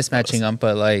liked like mismatching them,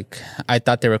 but like I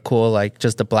thought they were cool, like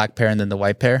just the black pair and then the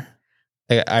white pair.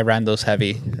 I ran those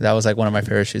heavy. That was like one of my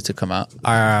favorite shoes to come out.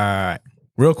 All right.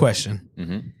 Real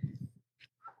question.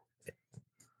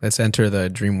 Let's enter the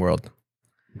dream world.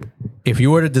 If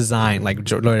you were to design like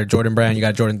Jordan Brand, you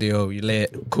got Jordan Dio, you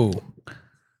lit, cool.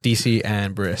 DC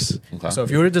and Briss. Okay. So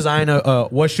if you were to design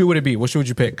what shoe would it be? What shoe would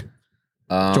you pick?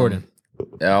 Jordan.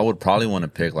 Yeah, I would probably want to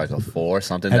pick like a 4,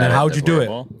 something. And then how would you do it?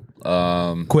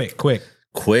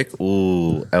 Quick.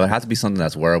 Ooh, it would have to be something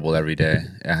that's wearable every day.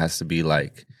 It has to be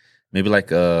like maybe like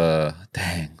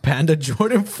Panda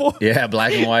Jordan 4. Yeah,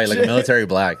 black and white, like a military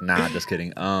black. Nah, just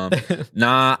kidding.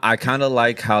 Nah, I kind of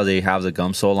like how they have the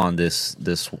gum sole on this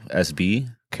SB.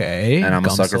 Okay. and I'm a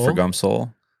sucker for Gumsole. gum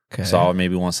sole. Okay. So I would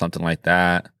maybe want something like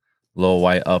that. Little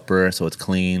white upper, so it's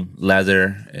clean.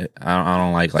 Leather. I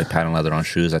don't like patent leather on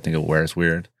shoes. I think it wears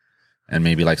weird. And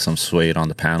maybe like some suede on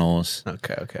the panels.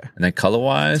 Okay. And then color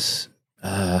wise,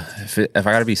 if I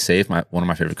gotta be safe, one of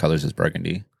my favorite colors is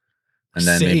burgundy. And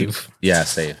then maybe Safe?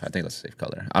 safe. I think that's a safe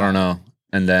color. I don't know.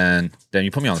 And then you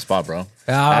put me on the spot, bro.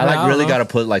 I I don't really know. got to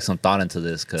put like some thought into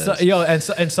this because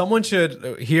and someone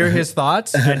should hear his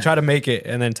thoughts and try to make it,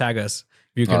 and then tag us.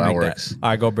 If you can that make works. that. All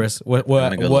right, go, Briss. What?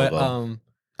 a good logo.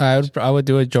 I would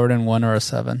do a Jordan 1 or a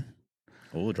 7.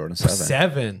 oh, Jordan 7.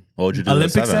 7. What would you do?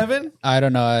 Olympic with 7? I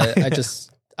don't know.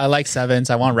 I like 7s.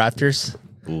 I want Raptors.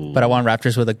 Ooh. But I want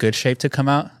Raptors with a good shape to come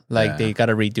out. Like Yeah. they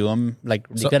gotta redo them. Like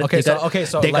they So- gotta, okay, they so- gotta, okay,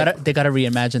 so they like- gotta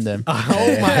reimagine them.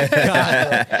 Oh my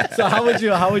god! So how would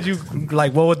you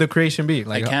like? What would the creation be? I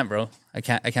Like, can't, bro. I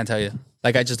can't tell you.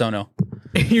 Like I just don't know.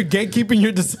 you're gatekeeping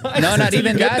your design. No, not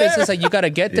even that. It's just like you gotta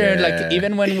get there. Yeah. Like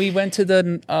even when we went to the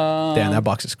Damn, that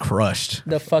box is crushed.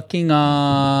 the fucking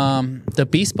the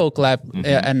Bespoke Lab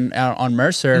and on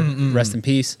Mercer, rest in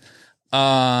peace.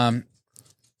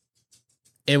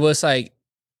 It was like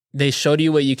they showed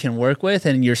you what you can work with,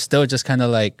 and you're still just kind of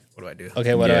like, What do I do?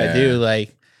 okay, what do I Yeah. do?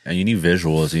 Like, And you need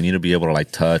visuals. You need to be able to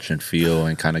like touch and feel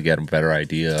and kind of get a better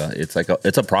idea. It's like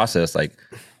it's a process. Like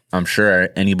I'm sure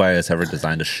anybody that's ever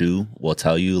designed a shoe will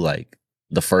tell you like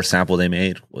the first sample they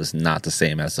made was not the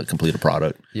same as the completed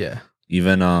product. Yeah.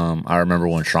 Even I remember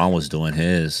when Sean was doing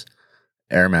his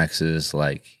Air Maxes,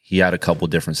 like he had a couple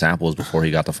different samples before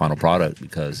he got the final product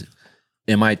because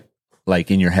it might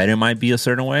like in your head it might be a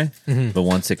certain way, but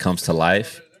once it comes to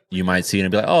life, you might see it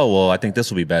and be like, oh well, I think this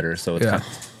will be better. So it's Yeah.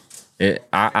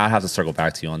 I have to circle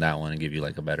back to you on that one and give you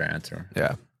like a better answer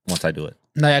Yeah. once I do it.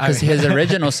 no, yeah, because his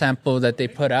original sample that they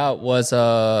put out was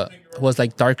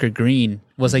like darker green,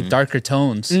 was like darker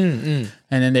tones, and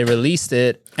then they released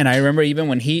it. And I remember even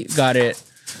when he got it,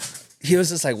 he was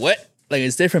just like, "What? Like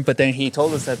it's different." But then he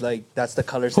told us that like that's the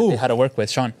colors that Who? they had to work with.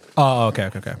 Sean, Oh, okay.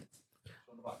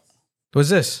 What's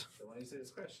this?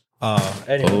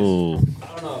 Anyway.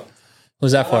 Oh,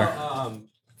 who's that for?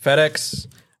 FedEx.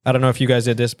 I don't know if you guys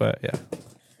did this, but yeah.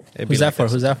 It'd be Who's like that for?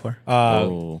 this. Who's that for?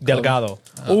 Delgado.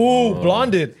 Ooh,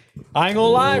 blonded. I ain't gonna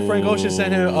lie. Frank Ocean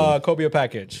sent him Kobe a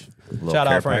package. Shout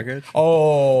care out, Frank. package?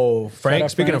 Oh, Frank.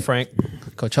 out, Speaking of Frank,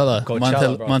 Coachella,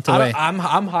 Coachella, bro. month I away. don't-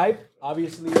 I'm hyped,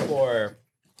 obviously, for.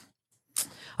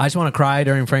 I just want to cry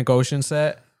during Frank Ocean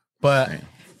set, but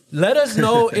let us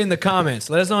know in the comments.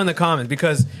 Let us know in the comments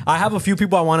because I have a few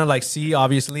people I want to like see,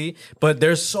 obviously, but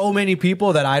there's so many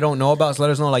people that I don't know about. So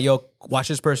let us know, like, yo, watch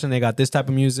this person. They got this type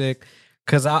of music,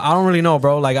 because I don't really know,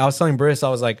 bro. Like I was telling Briss, I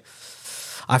was like,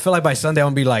 I feel like by Sunday I'm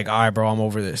gonna be like, all right, bro, I'm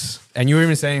over this. And you were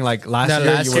even saying like last No,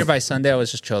 year, last you year were- by Sunday I was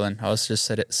just chilling. I was just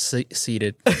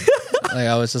seated. Like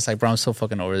I was just like, bro, I'm so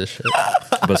fucking over this shit.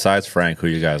 besides Frank, who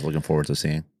you guys looking forward to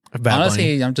seeing? Bad Bunny.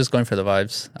 Honestly, I'm just going for the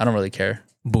vibes. I don't really care.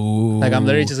 Boo. Like I'm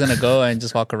literally just gonna go and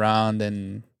just walk around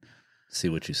and See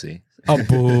what you see. Oh,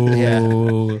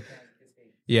 boo.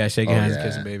 Yeah, shaking hands, yeah.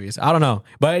 kissing babies. I don't know.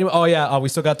 But anyway, oh, yeah, we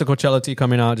still got the Coachella tea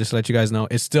coming out, just to let you guys know.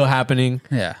 It's still happening.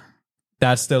 yeah,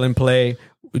 That's still in play.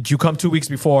 You come 2 weeks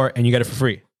before and you get it for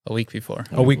free. a week before.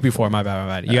 A week before, my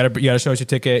bad. You gotta show us your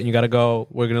ticket and you gotta go.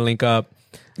 We're gonna link up.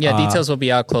 Yeah, details will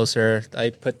be out closer. I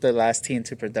put the last tea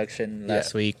into production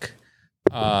last week.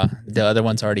 The other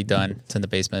one's already done. It's in the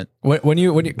basement. When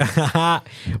you when you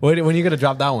gonna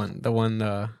drop that one? The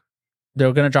one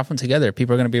They're gonna drop them together.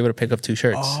 People are gonna be able to pick up 2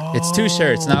 shirts. It's 2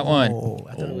 shirts, not one. Oh,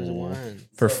 I thought it was one.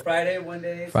 For Friday one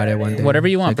day. Friday one day. whatever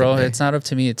you want, bro. Second day. It's not up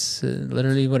to me. It's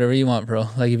literally whatever you want, bro.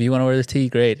 Like if you want to wear the tee,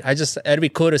 great. It'd be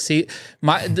cool to see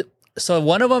so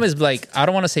one of them is like, I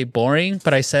don't want to say boring,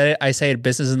 but I say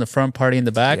business in the front, party in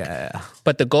the back. Yeah.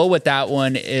 But the goal with that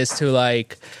one is to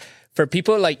like, for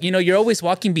people like, you're always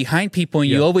walking behind people and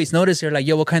you always notice, you're like,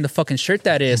 yo, what kind of fucking shirt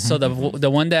that is? So the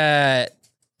one that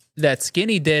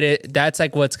Skinny did it, that's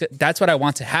what I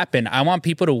want to happen. I want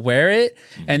people to wear it,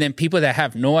 and then people that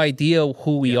have no idea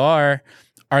who we are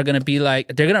going to be like,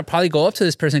 they're going to probably go up to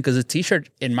this person because the t-shirt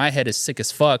in my head is sick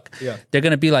as fuck. Yeah. They're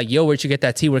going to be like, yo, where'd you get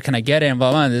that tee? Where can I get it? And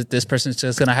blah, blah. This person's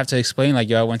just going to have to explain like,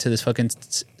 yo, I went to this fucking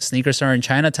sneaker store in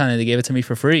Chinatown and they gave it to me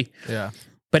for free. Yeah.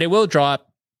 But it will drop.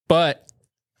 But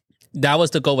that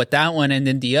was the goal with that one. And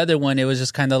then the other one, it was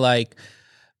just kind of like,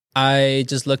 I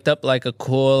just looked up like a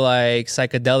cool like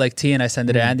psychedelic tea and I sent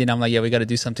it to Andy and I'm like, yeah, we got to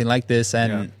do something like this.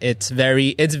 And it's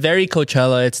very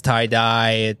Coachella. It's tie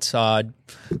dye. It's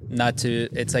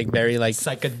it's like very like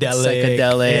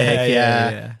Psychedelic.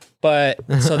 Yeah. But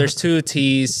so there's 2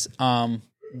 teas.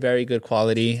 very good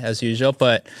quality as usual.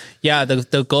 But yeah,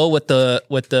 the goal with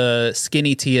the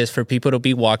skinny tee is for people to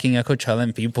be walking at Coachella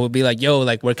and people will be like, "Yo,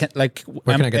 like where can I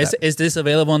get is this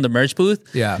available in the merch booth?"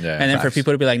 Yeah. And then for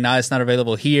people to be like, "Nah, it's not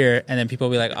available here," and then people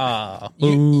will be like, "Ah,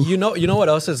 You know what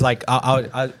else is like?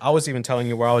 I was even telling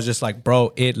you where I was just like,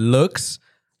 bro, it looks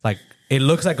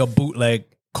like a bootleg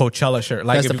Coachella shirt.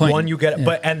 Like That's if the point. one you get,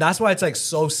 and that's why it's like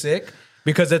so sick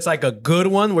because it's like a good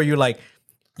one where you're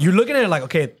looking at it like,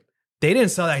 okay, they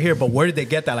didn't sell that here, but where did they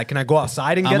get that? Like, can I go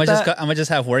outside and get that? I'm gonna just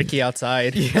have Worky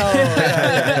outside."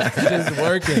 Just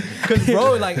working. Because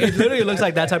bro, like it literally looks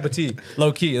like that type of tee,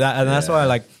 low key. And that's why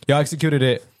like y'all executed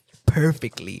it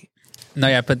perfectly. No,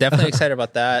 yeah, but definitely excited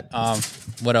about that.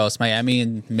 What else? Miami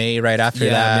in May right after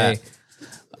that.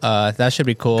 May. That should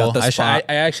be cool. Got the spot.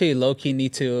 I actually low key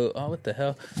need to. Oh, what the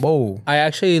hell? Whoa. I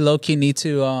actually low key need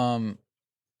to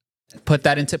put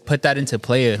that into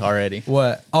play already.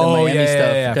 What? The Oh Miami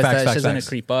yeah. because that's Facts, just gonna facts.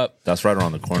 creep up. That's right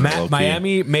around the corner. low-key.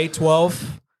 Miami, May 12th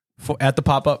at the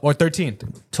pop up or 13th.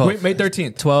 12th. Wait, May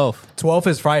 13th. 12. 12th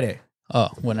is Friday. Oh,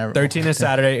 whenever. 13 is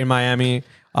Saturday in Miami.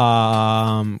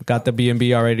 Got the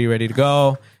B&B already ready to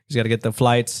go. Just got to get the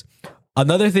flights.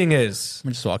 Another thing is I'm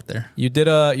gonna just walk there. you did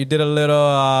a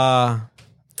little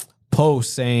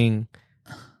post saying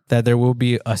that there will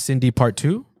be a Cindy Part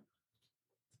 2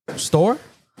 store.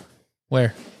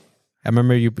 Where? I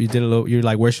remember you did a little. You're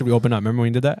like, where should we open up? Remember when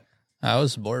you did that? I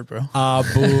was bored, bro.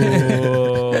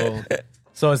 Boo.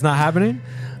 So it's not happening.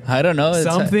 I don't know.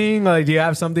 Something like, do you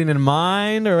have something in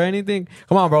mind or anything?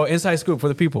 Come on, bro. Inside scoop for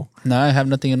the people. No, I have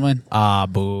nothing in mind.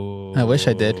 Boo. I wish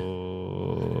I did.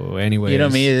 Anyway, You know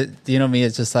me.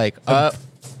 It's just like,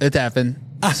 it happened.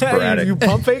 Sporadic. You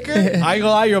pump faker? I ain't gonna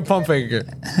lie, you're a pump faker.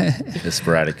 It's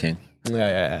sporadic, King.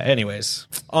 Yeah. Anyways,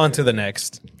 on to the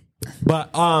next. But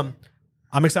I'm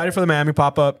excited for the Miami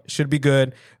pop up. Should be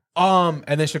good. And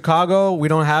then Chicago, we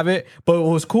don't have it, but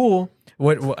what was cool.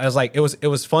 I was like, it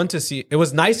was fun to see. It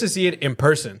was nice to see it in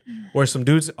person, where some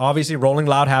dudes obviously Rolling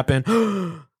Loud happened.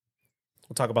 We'll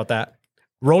talk about that.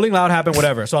 Rolling Loud happened,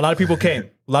 whatever. So a lot of people came.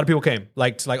 Like,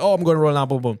 oh, I'm going to Rolling Loud,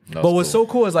 boom, boom. But what's so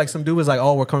cool is like some dude was like,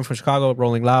 oh, we're coming from Chicago,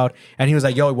 Rolling Loud. And he was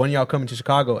like, yo, when y'all coming to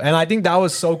Chicago? And I think that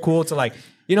was so cool to like,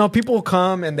 people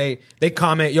come and they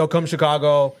comment, yo, come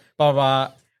Chicago, blah, blah,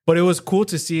 blah. But it was cool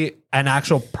to see an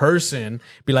actual person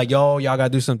be like, yo, y'all got to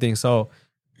do something. So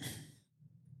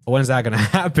when's that going to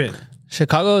happen?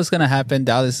 Chicago is gonna happen.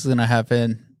 Dallas is gonna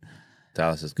happen.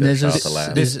 Dallas is good. There's Shout out just- to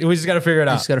Lab. We just got to figure it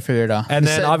I out. just gotta figure it out. And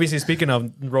then obviously speaking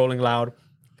of Rolling Loud,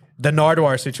 the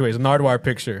Nardwar situation, Nardwar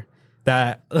picture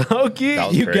that okay, That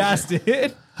was you crazy. gassed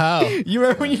it. How? You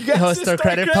remember when you gassed Host it? or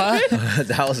credit pod?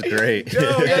 That was great. Yo,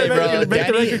 Hey, bro, make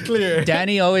the record clear.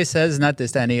 Danny always says, not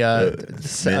this Danny,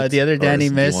 the other Danny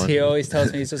or Miss, D1. he always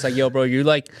tells me, he's just like, yo, bro, you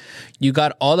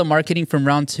got all the marketing from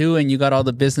round 2 and you got all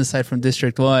the business side from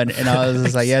District 1. And I was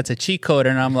just like, yeah, it's a cheat code.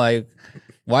 And I'm like,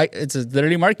 why? It's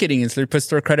literally marketing. It's literally put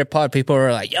store credit pod. People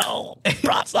are like, yo,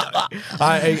 blah, blah, blah.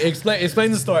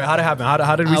 Explain the story. How did it happen?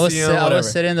 How did we see him? I Whatever.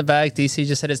 was sitting in the back. DC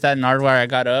just said, "Is that Nardwar?" I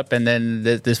got up, and then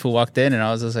this fool walked in, and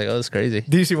I was just like, "Oh, it's crazy."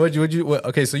 DC,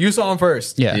 okay, so you saw him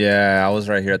first. Yeah. Yeah, I was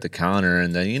right here at the counter,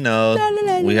 and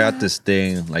then we had this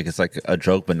thing, like it's like a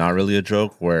joke, but not really a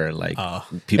joke, where like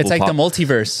people. It's like the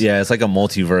multiverse. Yeah, it's like a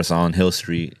multiverse on Hill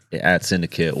Street at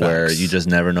Syndicate, where you just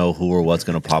never know who or what's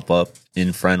gonna pop up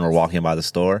in front or walking by the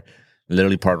store.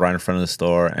 Literally parked right in front of the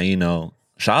store, and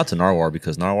shout out to Narwhal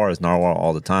because Narwhal is Narwhal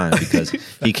all the time because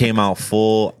he came out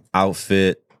full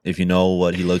outfit. If you know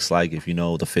what he looks like, if you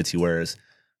know the fits he wears,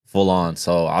 full on.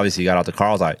 So obviously he got out the car.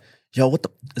 I was like, "Yo, what the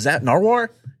is that Narwhal?"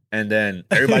 And then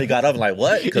everybody got up and like,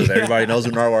 "What?" Because everybody knows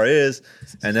who Narwhal is.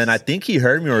 And then I think he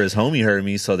heard me or his homie heard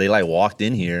me, so they like walked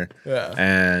in here,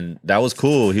 and that was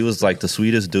cool. He was like the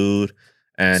sweetest dude,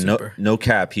 and no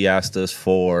cap. He asked us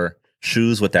for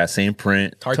shoes with that same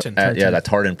print. Tartan. Yeah, that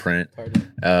tartan print.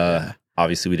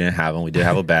 Obviously, we didn't have them. We did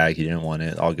have a bag. He didn't want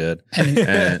it. All good.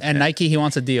 And Nike, he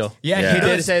wants a deal. Yeah, He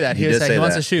did say that. He was did like, say he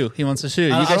wants that. a shoe. He wants a shoe. You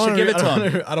guys should give it to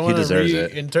him. I don't He want to deserves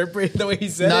it. reinterpret the way he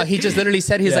said No, it. he just literally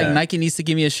said, he's like, Yeah. Nike needs to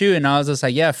give me a shoe. And I was just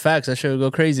like, yeah, facts. That should go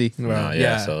crazy.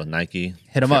 So Nike.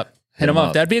 Hit him up. Hit him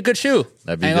up. That'd be a good shoe.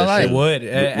 That'd be Ain't a gonna lie. good shoe. would.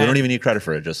 We don't even need credit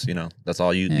for it. Just, that's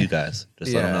all you guys.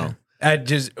 Just let them know.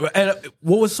 And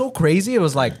what was so crazy, it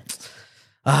was like,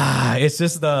 it's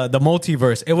just the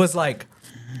multiverse. It was like,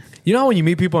 when you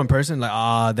meet people in person,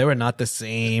 like, they were not the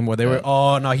same, or they were,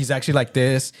 oh no, he's actually like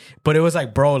this. But it was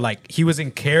like, bro, like he was in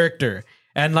character,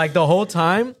 and like the whole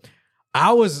time,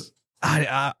 I would say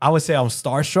I was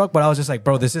starstruck, but I was just like,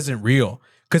 bro, this isn't real,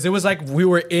 because it was like we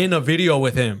were in a video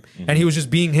with him, and he was just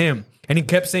being him, and he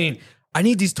kept saying, I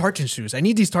need these tartan shoes. I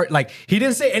need these like he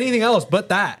didn't say anything else but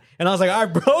that. And I was like, all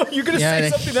right, bro, you're gonna say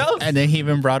and something else? And then he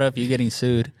even brought up you getting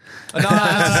sued. No,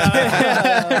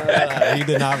 he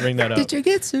did not bring that up. Did you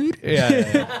get sued?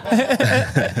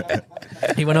 Yeah.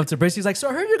 He went up to Brice. He's like, so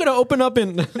I heard you're gonna open up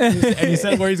and he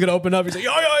said where he's gonna open up. He's like,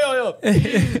 yo.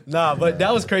 Nah, but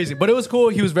that was crazy. But it was cool.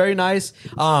 He was very nice.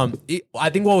 I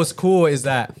think what was cool is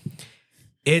that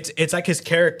it's like his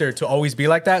character to always be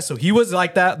like that. So he was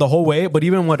like that the whole way. But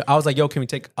even when I was like, yo, can we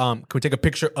take a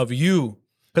picture of you?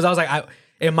 Because I was like,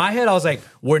 in my head, I was like,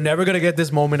 we're never gonna get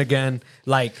this moment again.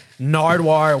 Like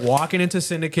Nardwuar walking into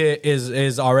Syndicate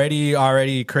is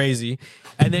already crazy.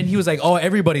 And then he was like, oh,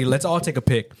 everybody, let's all take a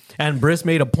pic. And Brice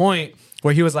made a point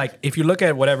where he was like, if you look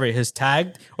at whatever his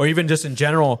tagged, or even just in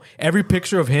general, every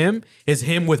picture of him is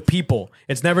him with people.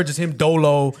 It's never just him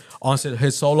dolo on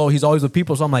his solo. He's always with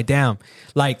people. So I'm like, damn,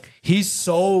 like he's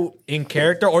so in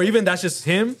character, or even that's just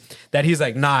him, that he's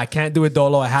like, nah, I can't do it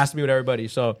dolo. It has to be with everybody.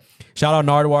 So shout out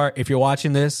Nardwuar. If you're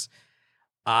watching this,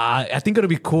 I think it'll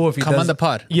be cool if he Come does, on the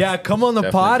pod. Yeah, come on the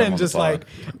Definitely pod come and on the just pod. like,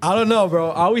 I don't know,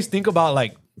 bro. I always think about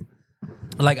like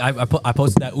I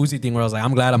posted that Uzi thing where I was like,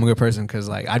 I'm glad I'm a good person, because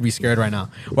like I'd be scared right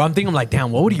now. Where I'm thinking, I'm like,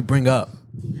 damn, what would he bring up?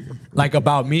 Like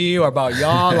about me or about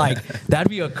y'all? Like that'd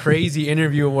be a crazy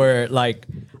interview where like,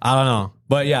 I don't know.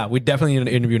 But yeah, we definitely need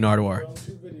to interview Nardwuar.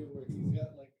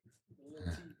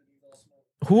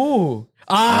 Who?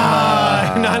 No.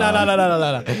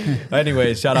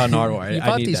 Anyways, shout out Nardwuar. You I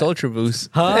bought need these that. Ultra Boosts.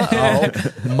 Huh? Oh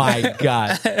my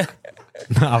God.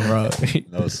 Nah, bro.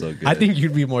 That was so good. I think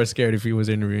you'd be more scared if he was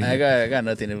interviewing you. I got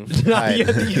nothing to Nah, hide. you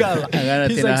got I got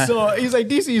he's nothing like, to he's like,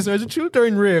 DC, so is it true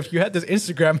during Rift you had this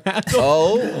Instagram handle?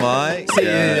 Oh my god.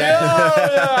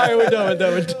 Yeah, we're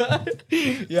done.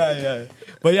 Yeah.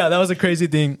 But yeah, that was a crazy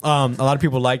thing. A lot of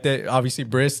people liked it. Obviously,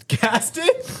 Brice cast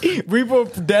it. People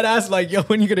dead ass like, yo,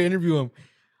 when you gonna interview him?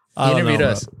 I He don't interviewed know,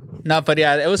 us. No, but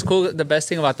yeah, it was cool. The best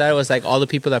thing about that was like all the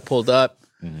people that pulled up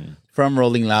from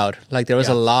Rolling Loud. Like there was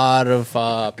a lot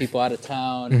of people out of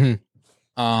town,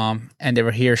 and they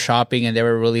were here shopping, and they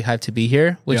were really hyped to be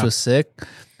here, which Yeah. was sick.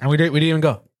 And we didn't even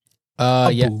go.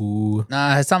 Yeah. Boo.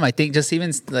 Nah, it's not my thing. Just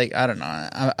even like I don't know.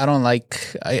 I don't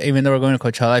like. Even though we're going to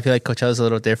Coachella, I feel like Coachella's a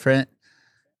little different.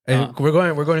 And we're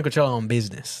going to Coachella on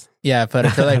business. Yeah, but I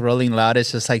feel like Rolling Loud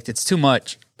is just like it's too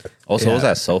much. Also, it was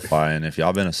Yeah. at SoFi, and if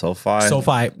y'all been to SoFi,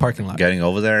 SoFi parking lot. getting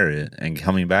over there and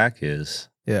coming back is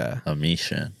Yeah. a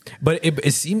mission. But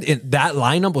it seemed that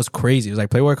lineup was crazy. It was like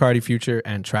Playboy Cardi, Future,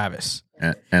 and Travis.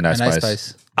 And Ice And Ice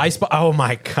Spice. Spice. Oh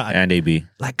my God. And AB.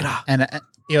 Like, And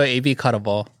AB caught a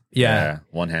ball. yeah.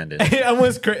 One-handed. I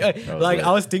was crazy. Like lit.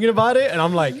 I was thinking about it, and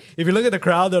I'm like, if you look at the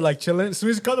crowd, they're like chilling. As soon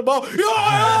as you cut the ball,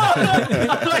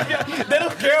 I'm like, they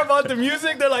don't care about the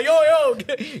music. They're like, yo,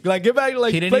 like get back.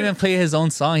 Like He didn't even play his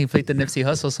own song. He played the Nipsey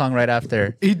Hussle song right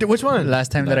after. He did, which one?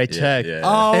 Last time that I checked.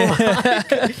 Oh, my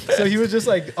God. So he was just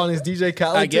like on his DJ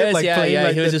Khaled. I guess, like, yeah. playing,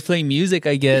 like, He was just playing music,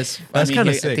 I guess. That's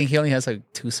kinda I sick. think he only has like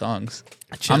 2 songs.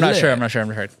 Chill I'm not it. sure. I'm not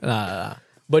heard. Nah.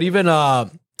 But even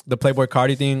the Playboy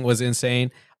Cardi thing was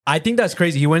insane. I think that's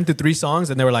crazy. He went through 3 songs,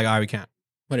 and they were like, all right, we can't.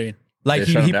 What do you mean? Like They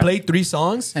shut him he down? played 3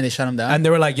 songs. And they shut him down? And they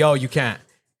were like, "Yo, you can't."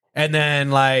 And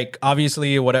then, like,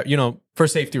 obviously, whatever, for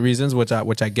safety reasons, which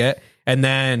I get. And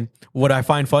then what I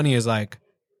find funny is like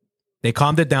they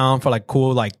calmed it down for like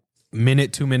cool, like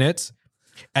minute, 2 minutes,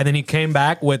 and then he came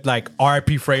back with like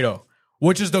R.I.P. Fredo,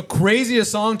 which is the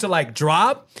craziest song to like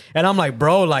drop. And I'm like,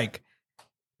 bro, like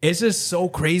it's just so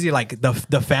crazy. Like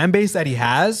the fan base that he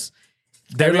has.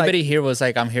 They're Everybody here was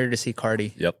like, I'm here to see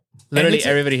Cardi. Yep. Literally it's-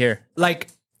 everybody here. like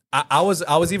I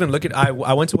was even looking. I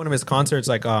went to one of his concerts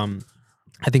like I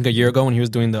think a year ago when he was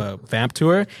doing the Vamp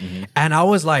tour, and I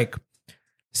was like,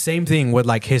 same thing with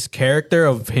like his character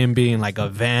of him being like a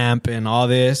vamp and all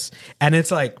this, and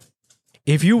it's like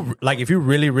if you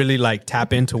really like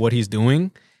tap into what he's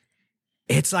doing,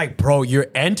 it's like, bro, you're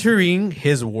entering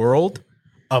his world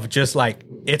of just like,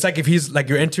 it's like if he's like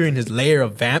you're entering his layer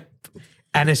of vamp,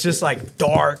 and it's just like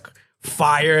dark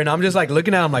fire, and I'm just like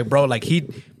looking at him like, bro, like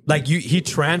he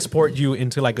transport you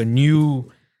into like a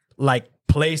new like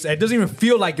place. It doesn't even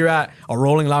feel like you're at a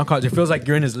Rolling Loud concert. It feels like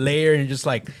you're in his lair, and you're just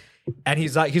like, and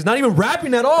he's not even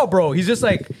rapping at all, bro. He's just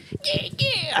like,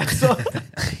 yeah. So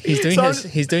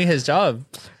He's doing his job.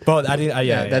 bro,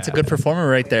 yeah, That's a good performer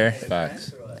right there.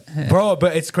 Facts. bro.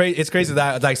 But it's crazy. It's crazy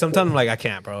that like sometimes I'm like, I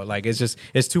can't, bro. Like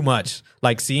it's too much.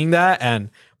 Like seeing that,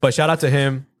 but shout out to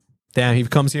him. Damn, he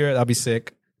comes here, that'll be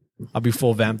sick. I'll be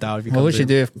full vamped out if he What comes would you in.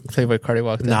 do if Playboy Cardi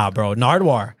walked in? Nah, bro,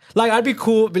 Nardwuar. Like, I'd be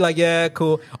cool. Be like, yeah,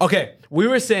 cool. Okay, we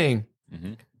were saying,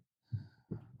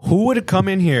 who would come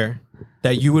in here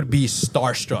that you would be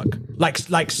starstruck? Like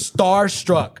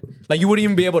starstruck. Like, you wouldn't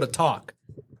even be able to talk.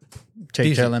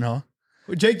 Jake Decent. Gyllenhaal.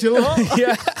 Jake Gyllenhaal?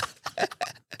 Yeah.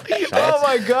 Oh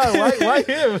my god, why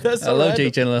him? That's I so love random.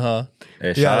 Jake Gyllenhaal. Hey,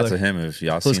 Yeah, shout out like- to him if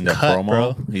y'all Who's seen the cut, promo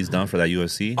bro? he's done for that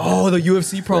UFC. Oh, the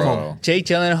UFC promo. Bro. Jake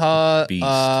Gyllenhaal,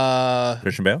 Beast.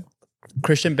 Christian Bale.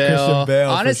 Christian Bale. Christian Bale,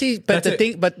 Honestly, for- but that's the it.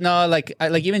 thing, but no, like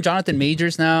even Jonathan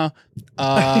Majors now.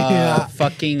 Yeah.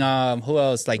 Fucking who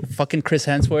else? Like fucking Chris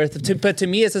Hemsworth. But to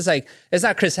me, it's just like it's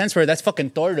not Chris Hemsworth. That's fucking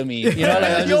Thor to me. You know, like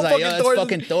I'm Yo, just like, fucking yo, that's Thor.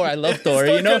 fucking Thor. I love Thor.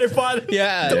 Thor You know. couldn't find-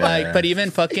 Yeah, Yeah. like, but even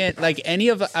fucking like any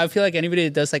of, I feel like anybody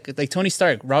that does like Tony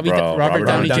Stark, Bro, Robert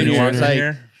Downey Jr. Jr. Like,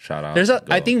 here. Shout out. there's a,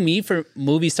 I Go. think me for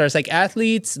movie stars like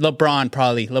athletes, LeBron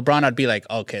probably. LeBron, I'd be like,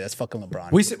 okay, that's fucking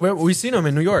LeBron. We seen him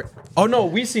in New York. Oh no,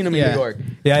 we seen him in Yeah. New York.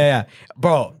 Yeah.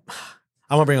 Bro,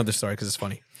 I'm gonna bring up this story because it's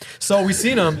funny. So we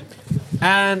seen him,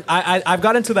 and I've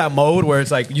got into that mode where it's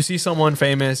like you see someone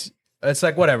famous, it's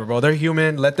like whatever, bro. They're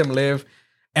human. Let them live.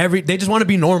 They just want to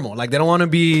be normal. Like they don't want to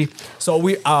be. So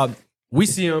we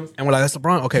see him, and we're like, that's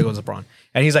LeBron. Okay, goes LeBron,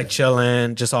 and he's like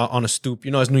chilling, just on a stoop. You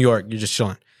know, it's New York. You're just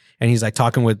chilling, and he's like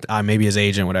talking with maybe his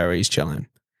agent, whatever. He's chilling.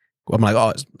 I'm like, oh,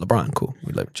 it's LeBron. Cool.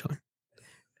 We live chilling.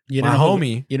 You My didn't know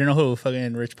homie. you didn't know who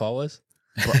fucking Rich Paul was?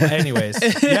 But anyways,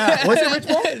 yeah, was it Rich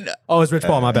Paul? Oh, it's Rich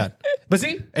Paul. My bad. But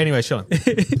see, anyway, Sean,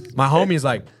 my homie's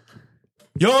like,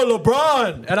 "Yo,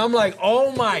 LeBron," and I'm like,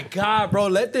 "Oh my god, bro,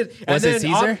 let this." And Was it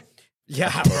Caesar?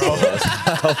 Yeah, bro.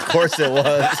 Of course it was.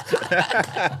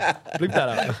 Bleep that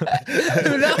out,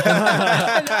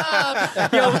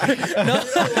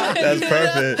 That's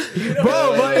perfect.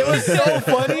 bro. But it was so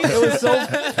funny. It was so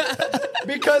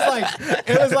because like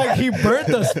it was like he burnt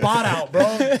the spot out, bro.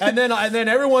 And then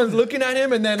everyone's looking at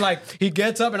him, and then like he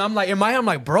gets up, and I'm like, in my head, I'm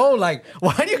like, bro, like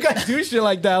why do you guys do shit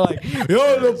like that? Like,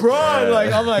 yo, LeBron.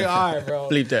 Like I'm like, all right, bro.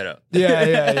 Bleep that up. Yeah.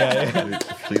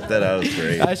 Bleep that out. It's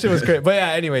great. That shit was great. But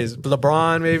yeah, anyways,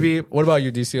 LeBron maybe. What about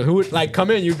you, DC? Who would like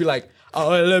come in? You'd be like, oh,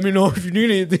 let me know if you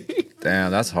need anything.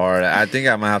 Damn, that's hard. I think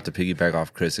I might have to piggyback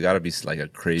off Chris. It got to be like a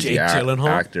crazy Jake Gyllenhaal?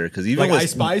 actor because even Like with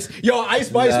Ice Spice. Yo, Ice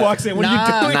Spice walks in. What are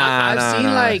you doing? I've seen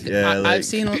nah. like Yeah, like- I've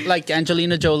seen like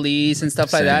Angelina Jolie's and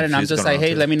stuff like Same. that, and I'm She's just gone like, on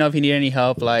hey, too. let me know if you need any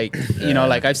help. Like, you know,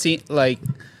 like I've seen like,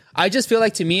 I just feel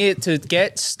like to me to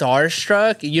get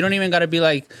starstruck, you don't even got to be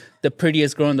like the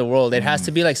prettiest girl in the world. It has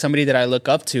to be like somebody that I look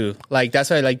up to. Like that's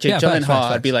why like Jake Yeah, Gyllenhaal,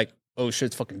 facts. I'd be like, oh shit,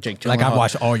 it's fucking Jake Gyllenhaal. Like I've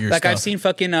watched all your Like stuff. I've seen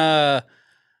fucking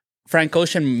Frank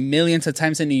Ocean millions of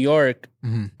times in New York,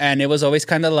 and it was always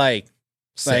kind of like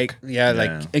Sick.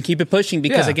 Yeah. and keep it pushing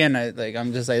because Yeah. again,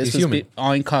 I'm just like this He's was human.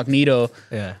 all incognito.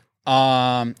 Yeah.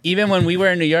 Even when we were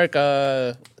in New York,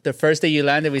 the first day you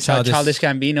landed, we saw Childish. Childish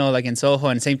Gambino like in Soho,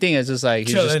 and same thing. It's just like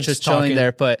he's Chilling, just talking. chilling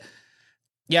there. But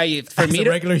yeah, for That's me a to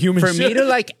regular human for me shit. to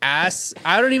like ask,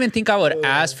 I don't even think I would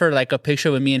ask for like a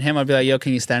picture with me and him. I'd be like, yo,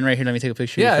 can you stand right here? Let me take a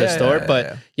picture Yeah, for the yeah, store. yeah, but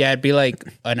yeah. yeah, it'd be like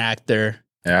an actor.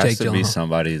 It has Jake to be Gyllenhaal.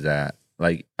 somebody that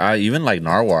like I even like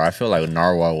Narwhal. I feel like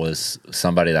Narwhal was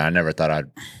somebody that I never thought I'd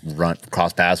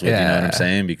cross paths with. You know what Yeah. I'm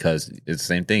saying? Because it's the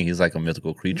same thing. He's like a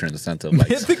mythical creature in the sense of like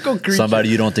Mythical creature. somebody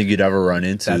you don't think you'd ever run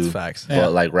into. That's facts. But Yeah.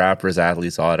 like rappers,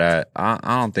 athletes, all that. I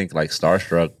don't think like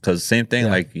starstruck because same thing.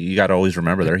 Yeah. Like you got to always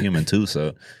remember they're human too.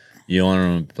 So you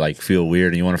want to like feel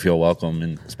weird and you want to feel welcome,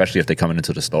 and especially if they coming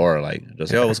into the store, like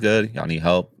just yo, what's good? Y'all need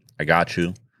help? I got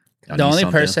you. Y'all The need only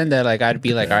something? person that like I'd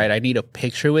be like, all right, I need a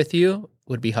picture with you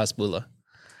would be Hasbullah.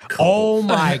 Oh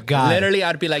my god. Literally,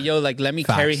 I'd be like, yo, like let me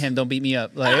Facts. carry him. Don't beat me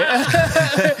up. Like,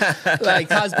 like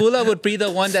Hasbullah would be the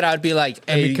one that I'd be like,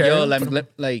 me hey, carry yo, him? I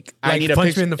Like, need a punch me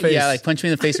picture in the face. Yeah, like punch me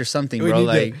in the face or something, We bro. need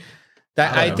Like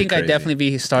that. I That'd think be I'd crazy. definitely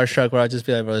be starstruck. Where I'd just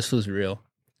be like, bro, this fool's real.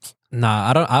 Nah,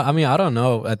 I don't. I mean, I don't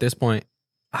know at this point.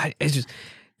 It's just,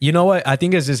 you know what? I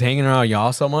think it's just hanging around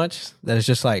y'all so much that it's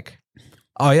just like,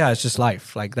 oh yeah, it's just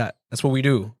life like that. That's what we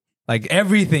do. Like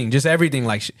everything, just everything.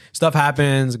 Like stuff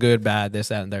happens, good, bad, this,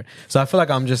 that, and there. So I feel like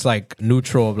I'm just like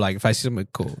neutral. Of like if I see something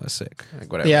cool, that's sick. Like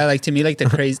whatever. Yeah, like to me, like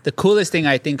the coolest thing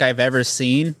I think I've ever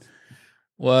seen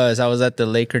was I was at the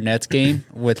Laker Nets game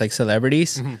with like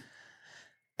celebrities.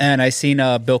 And I seen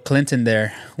Bill Clinton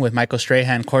there with Michael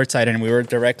Strahan courtside, and we were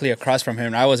directly across from him.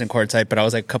 And I wasn't courtside, but I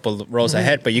was like a couple rows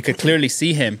ahead, but you could clearly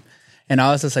see him. And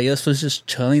I was just like, this was just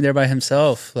chilling there by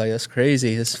himself. Like, that's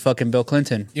crazy. This is fucking Bill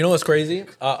Clinton. You know what's crazy?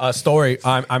 A story.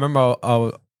 I remember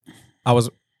I was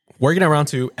working at Round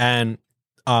 2, and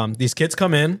these kids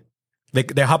come in.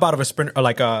 They hop out of a sprint or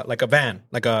like a van,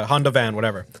 like a Honda van,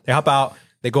 whatever. They hop out.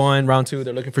 They go in Round 2.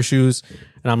 They're looking for shoes,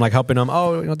 and I'm like helping them.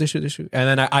 Oh, you know, this shoe.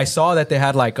 And then I saw that they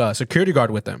had like a security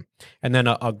guard with them, and then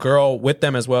a girl with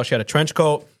them as well. She had a trench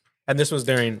coat, and this was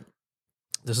during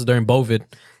COVID.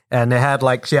 And they had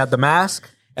like, she had the mask,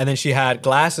 and then she had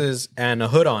glasses and a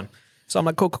hood on. So I'm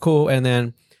like, cool. And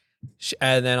then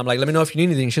And then I'm like, let me know if you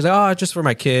need anything. She's like, oh, just for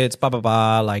my kids, blah, blah,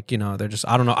 blah. Like, they're just,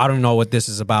 I don't know what this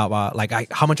is about.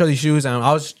 Like, how much are these shoes? And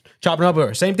I was chopping up with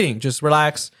her. Same thing. Just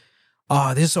relax.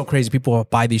 Oh, this is so crazy. People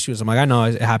buy these shoes. I'm like, I know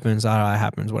it happens. It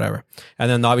happens, whatever. And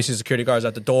then obviously security guards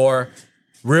at the door.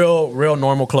 Real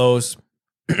normal clothes.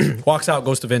 Walks out,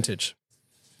 goes to Vintage.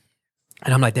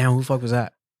 And I'm like, damn, who the fuck was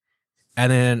that?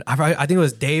 And then I think it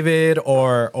was David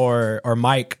or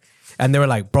Mike. And they were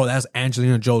like, bro, that's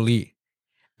Angelina Jolie.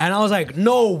 And I was like,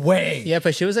 no way. Yeah,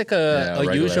 but she was like a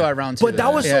regular. usual around too. But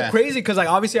that was so crazy because like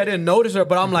obviously I didn't notice her,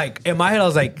 but I'm like, in my head, I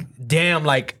was like, damn,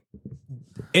 like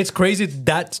it's crazy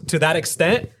that to that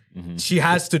extent, she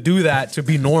has to do that to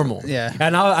be normal. Yeah.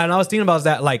 And I was thinking about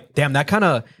that, like, damn, that kind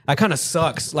of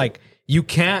sucks. Like you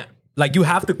can't, like you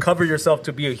have to cover yourself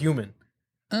to be a human.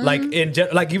 Like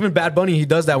like even Bad Bunny, he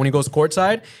does that when he goes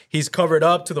courtside. He's covered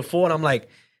up to the full, and I'm like,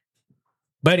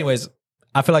 but anyways,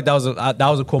 I feel like that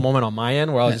was a cool moment on my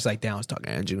end where I was just like, damn, I was talking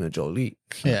to Angelina Jolie.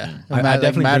 Yeah, I mad,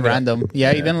 definitely like, mad dig that. random.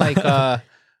 Yeah, even like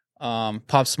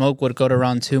Pop Smoke would go to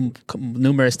round two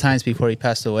numerous times before he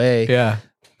passed away. Yeah.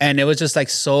 And it was just like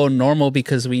so normal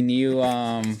because we knew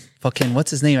fucking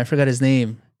what's his name? I forgot his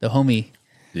name. The homie.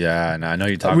 Yeah, and I know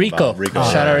you're talking Rico. about Rico.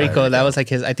 Shout out Yeah, Rico. That was like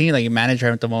his, I think like he managed her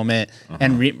at the moment.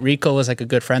 And Rico was like a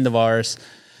good friend of ours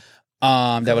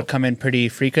that would come in pretty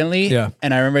frequently. Yeah.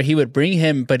 And I remember he would bring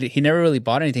him, but he never really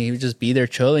bought anything. He would just be there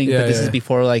chilling. Yeah, but this yeah. is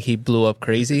before like he blew up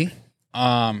crazy.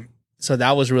 So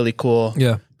that was really cool.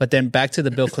 Yeah. But then back to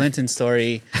the Bill Clinton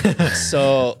story.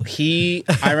 So I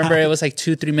remember it was like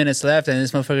 2-3 minutes left, and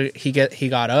this motherfucker he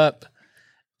got up,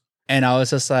 and I was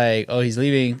just like, oh, he's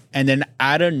leaving. And then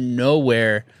out of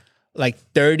nowhere, like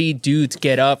 30 dudes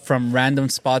get up from random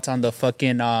spots on the fucking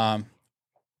in the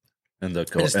in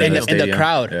the stadium.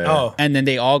 crowd. Yeah. Oh. And then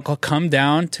they all come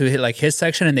down to his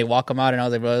section, and they walk him out. And I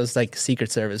was like, bro, it was like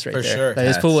Secret Service right For there. sure. Like,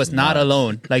 this fool That's was not nuts.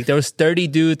 alone. Like there was 30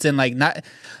 dudes and like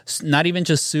not even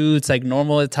just suits, like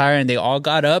normal attire. And they all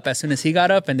got up as soon as he got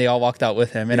up, and they all walked out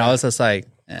with him. And I was just like,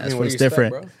 this was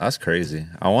different. That's crazy.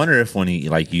 I wonder if when he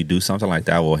like you do something like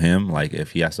that with him, like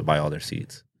if he has to buy all their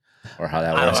seats, or how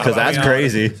that works, because that's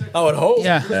crazy. I would hope.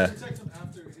 Yeah.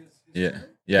 Yeah,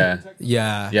 yeah.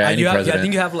 Yeah. Yeah, any I president.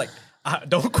 think you have like,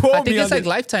 don't quote I think me it's on like this.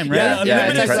 lifetime, right? Yeah, Yeah,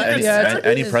 limited any, seconds.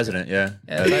 any president, yeah.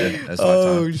 That's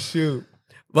Oh lifetime. shoot.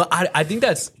 But I think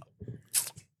that's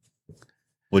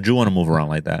Would you want to move around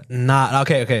like that? not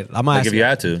okay. I'm Like asking if you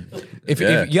had to. if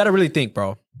Yeah. you got to really think,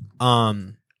 bro.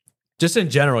 Just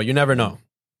in general, you never know.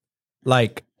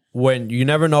 Like when you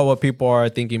never know what people are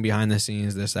thinking behind the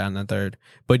scenes, this, that, and the third.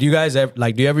 But do you guys ever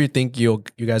like? Do you ever think you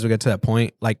guys will get to that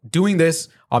point? Like doing this,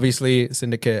 obviously,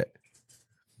 syndicate.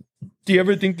 Do you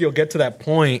ever think you'll get to that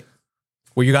point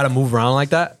where you got to move around like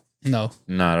that? No.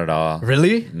 Not at all.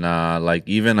 Really? Nah, like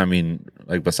even I mean,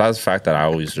 like besides the fact that I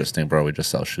always just think, bro, we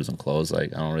just sell shoes and clothes.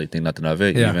 Like I don't really think nothing of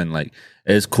it. Yeah. Even like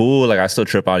it's cool. Like I still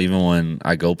trip out even when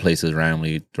I go places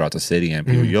randomly throughout the city and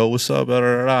people, yo, what's up? Blah,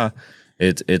 blah, blah.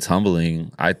 It's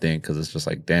humbling, I think, because it's just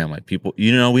like, damn, like people,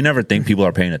 we never think people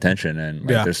are paying attention, and like,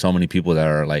 Yeah. there's so many people that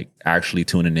are like actually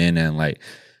tuning in and like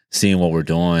seeing what we're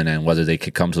doing, and whether they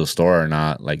could come to the store or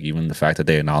not. Like even the fact that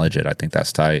they acknowledge it, I think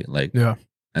that's tight. Like, Yeah.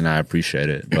 and I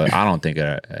appreciate it, but I don't think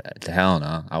to hell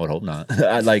no. I would hope not.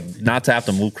 I like not to have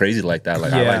to move crazy like that.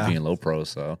 Like I Yeah. like being low pro,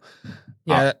 so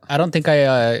Yeah, I don't think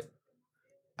I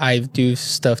do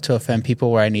stuff to offend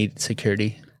people where I need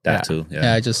security. that too.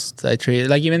 Yeah. Yeah, I treat it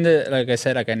like even like I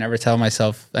said, like I never tell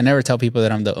people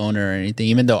that I'm the owner or anything,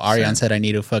 even though Ariane said I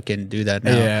need to fucking do that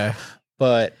now. Yeah.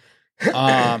 But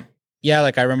yeah,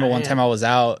 like I remember one time I was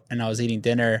out and I was eating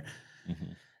dinner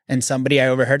and I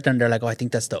overheard them, they're like, oh, I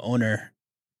think that's the owner.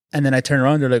 And then I turn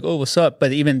around, they're like, oh, what's up?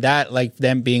 But even that, like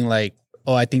them being like,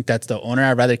 oh, I think that's the owner,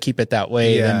 I'd rather keep it that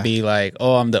way Yeah. than be like,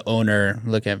 oh, I'm the owner.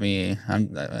 Look at me.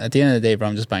 I'm at the end of the day, bro,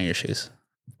 I'm just buying your shoes.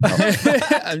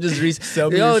 I'm just Sell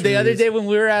me your the other shoes. day when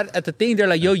we were at the thing, they're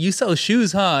like, yo, you sell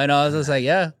shoes, huh? And I was just like,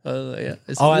 yeah. I was like, yeah.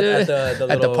 Oh, at the at the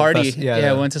little party. fest-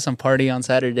 I went to some party on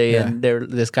Saturday, Yeah. and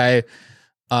this guy You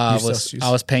sell was shoes.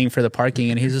 I was paying for the parking,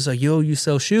 and he's just like, yo, you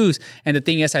sell shoes. And the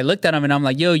thing is, I looked at him and I'm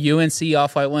like, yo, UNC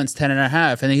Off-White one's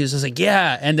 10.5. And then he was just like,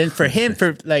 yeah. And then for him,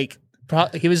 for like,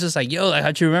 he was just like, yo, like,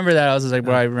 how'd you remember that? I was just like,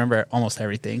 bro, I remember almost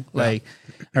everything. Like,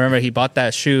 I remember he bought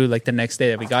that shoe like the next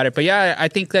day that we got it. But yeah, I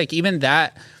think like even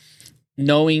that,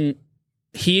 knowing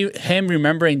him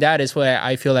remembering that is why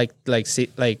I feel like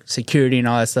security and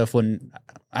all that stuff. When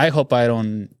I hope I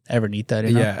don't ever need that.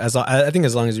 You know? Yeah, I think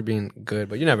as long as you're being good,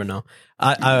 but you never know.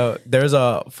 There's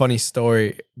a funny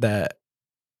story that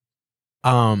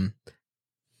I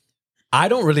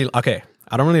don't really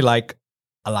like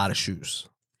a lot of shoes,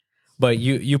 but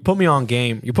you put me on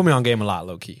game. You put me on game a lot,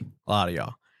 low key. A lot of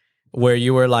y'all, where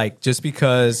you were like, just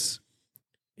because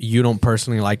you don't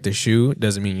personally like the shoe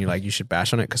doesn't mean you should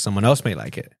bash on it because someone else may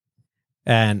like it.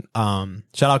 And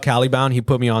shout out Calibound, he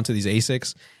put me onto these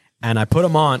Asics, and I put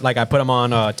them on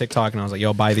TikTok, and I was like,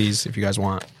 yo, buy these if you guys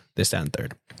want this, that, and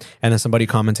third. And then somebody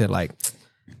commented like,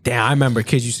 damn, I remember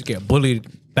kids used to get bullied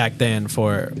back then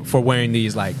for wearing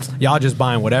these. Like, y'all just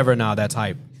buying whatever now, that's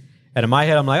hype. And in my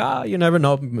head, I'm like, you never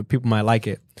know, people might like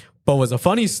it. But it was a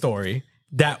funny story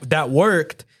that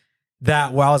worked,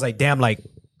 that where I was like, damn, like,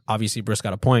 obviously Brisk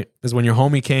got a point, is when your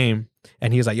homie came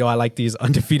and he was like, yo, I like these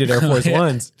undefeated Air Force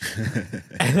Ones.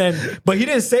 And then, but he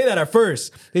didn't say that at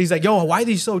first. He's like, yo, why are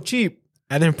these so cheap?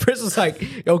 And then Brisk was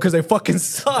like, yo, because they fucking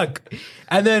suck.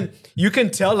 And then you can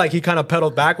tell like he kind of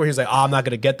pedaled back where he's like, I'm not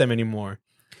going to get them anymore.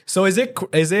 So is it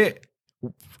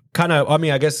kind of, I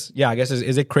mean, I guess,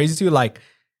 is it crazy to you? Like,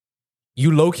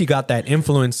 you low-key got that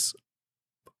influence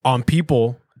on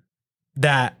people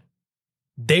that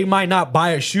they might not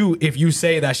buy a shoe if you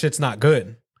say that shit's not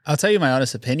good. I'll tell you my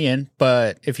honest opinion,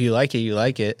 but if you like it, you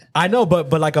like it. I know, but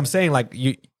like I'm saying, like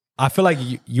I feel like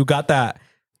you got that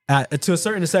to a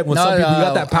certain extent with some people. You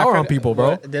got that power on people,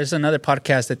 bro. There's another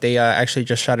podcast that they actually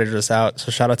just shouted us out,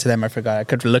 so shout out to them. I forgot, I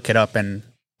could look it up, and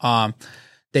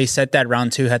they said that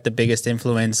Round 2 had the biggest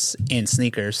influence in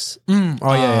sneakers.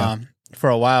 For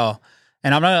a while.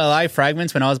 And I'm not gonna lie,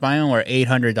 Fragments when I was buying them were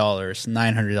 $800,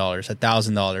 $900,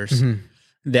 $1,000.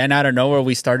 Then out of nowhere,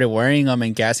 we started wearing them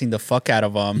and gassing the fuck out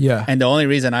of them. Yeah. And the only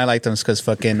reason I liked them is because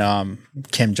fucking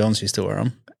Kim Jones used to wear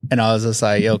them. And I was just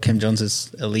like, yo, Kim Jones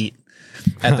is elite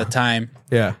at the time.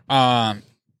 Yeah.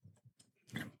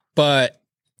 But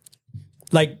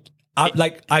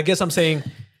I guess I'm saying,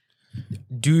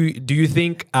 do you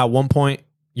think at one point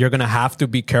you're gonna have to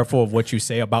be careful of what you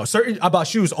say about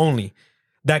shoes only?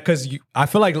 That because I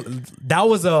feel like that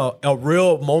was a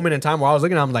real moment in time where I was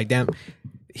looking at him like, damn,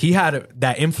 he had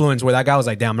that influence where that guy was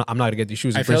like, damn, I'm not gonna get these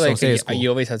shoes. I feel like you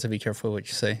always have to be careful what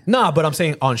you say. Nah, but I'm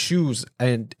saying on shoes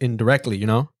and indirectly, you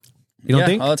know? You don't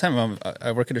think? All the time.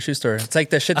 I work at a shoe store. It's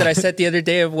like the shit that I said the other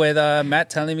day with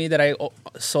Matt telling me that I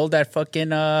sold that fucking...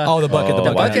 the bucket.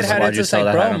 The bucket hat. It's just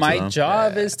like, bro, my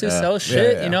job is to sell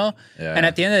shit, you know? Yeah. And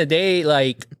at the end of the day,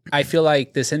 like, I feel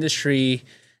like this industry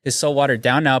is so watered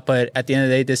down now, but at the end of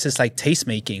the day, this is like taste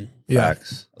making. Yeah.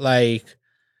 Like,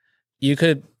 you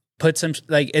could put some,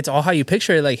 like, it's all how you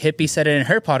picture it. Like, Hippie said it in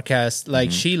her podcast.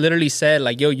 Like, she literally said,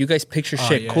 like, yo, you guys picture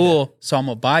shit cool, so I'm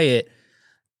gonna buy it.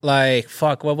 Like,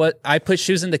 fuck, what? I put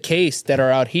shoes in the case that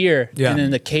are out here, and in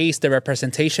the case, the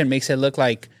representation makes it look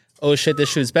like, oh shit, this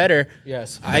shoe's better.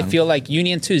 Yes. I feel like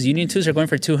Union 2s are going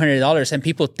for $200, and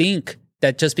people think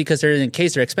that just because they're in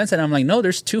case, they're expensive. And I'm like, no,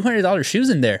 there's $200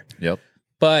 shoes in there. Yep.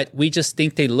 But we just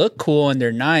think they look cool and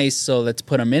they're nice, so let's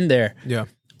put them in there. Yeah.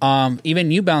 Even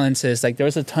New Balances, like there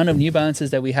was a ton of New Balances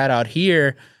that we had out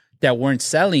here that weren't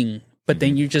selling, but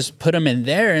then you just put them in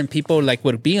there and people like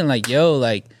would be like, yo,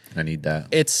 like, I need that.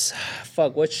 It's,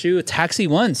 fuck, what shoe? Taxi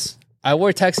once. I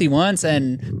wore Taxi once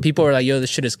and people were like, yo, this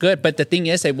shit is good. But the thing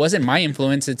is, it wasn't my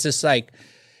influence. It's just like,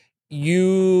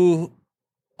 people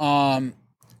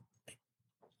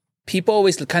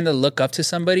always kind of look up to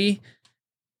somebody.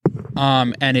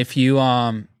 And if you,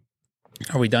 are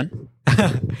we done?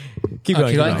 Keep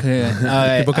going. People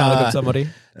kind of look up to somebody.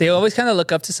 They always kind of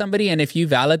look up to somebody. And if you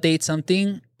validate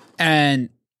something, and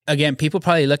again, people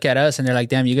probably look at us and they're like,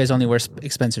 damn, you guys only wear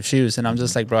expensive shoes. And I'm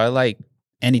just like, bro, I like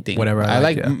anything. Whatever I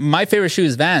like. My favorite shoe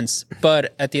is Vans.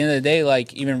 But at the end of the day,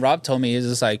 like even Rob told me, it's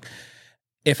just like,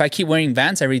 if I keep wearing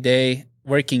Vans every day,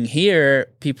 working here,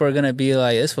 people are gonna be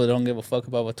like, this fool don't give a fuck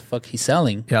about what the fuck he's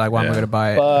selling. Yeah, like why am I gonna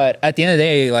buy it? But at the end of the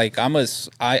day, like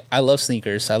I love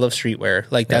sneakers. I love streetwear.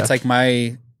 Like that's like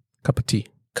my cup of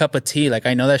tea. Like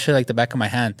I know that shit like the back of my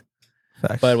hand.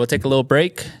 Facts. But we'll take a little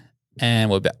break and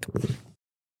we'll be back.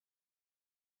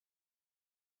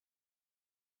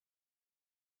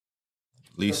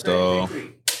 Listo.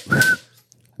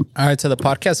 All right, so the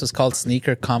podcast was called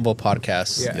Sneaker Convo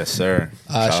Podcast. Yes, sir.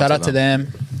 Shout out to them.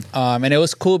 And it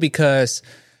was cool because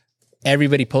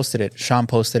everybody posted it. Sean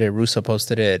posted it. Russo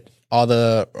posted it. All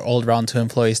the old Round 2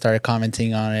 employees started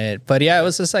commenting on it. But yeah, it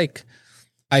was just like,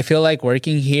 I feel like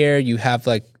working here, you have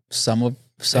like some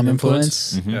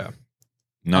influence. Mm-hmm. Yeah.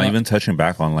 No, even touching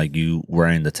back on like you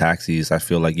wearing the taxis, I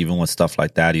feel like even with stuff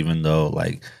like that, even though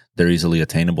like they're easily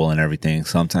attainable and everything,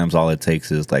 sometimes all it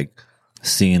takes is like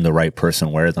seeing the right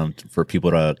person wear them for people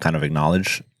to kind of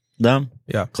acknowledge them.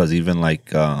 Yeah. Because even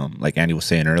like Andy was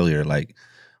saying earlier, like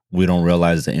we don't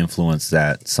realize the influence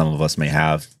that some of us may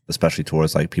have, especially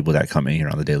towards like people that come in here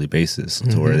on a daily basis,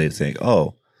 to where they think,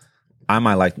 oh, I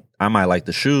might like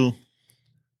the shoe,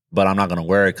 but I'm not gonna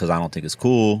wear it because I don't think it's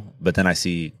cool. But then I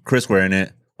see Chris wearing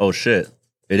it. Oh shit,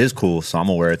 it is cool. So I'm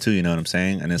gonna wear it too. You know what I'm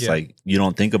saying? And it's like you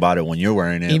don't think about it when you're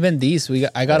wearing it. Even these,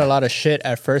 I got a lot of shit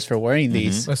at first for wearing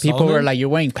these. With People Solomon? were like, "You're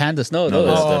wearing pandas." No, no,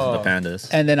 those. the pandas.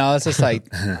 And then I was just like,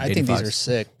 I think these $80. are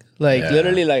sick. Like Yeah.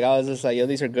 literally, like I was just like, yo,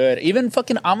 these are good. Even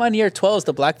fucking Amanier 12s,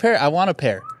 the black pair. I want a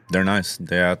pair. They're nice.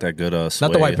 They have that good suede.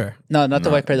 Not the white pair. No, not the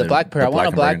white pair. The the- black pair. the I want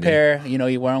a black black and pair. You know,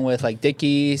 you wear them with like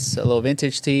Dickies, a little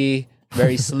vintage tee,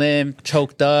 very slim,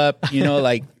 choked up. You know,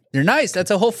 like they're nice.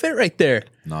 That's a whole fit right there.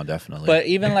 No, definitely. But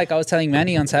even like I was telling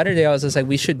Manny on Saturday, I was just like,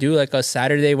 we should do like a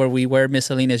Saturday where we wear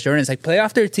miscellaneous Jordans. Like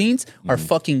playoff 13s are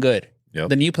fucking good. Yep.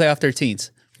 The new playoff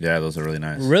 13s. yeah, those are really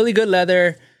nice. Really good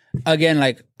leather. Again,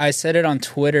 like I said it on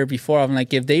Twitter before, I'm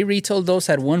like, if they retailed those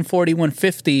at 140,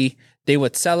 150, they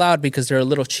would sell out because they're a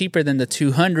little cheaper than the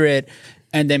 200.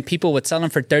 And then people would sell them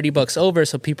for $30 over.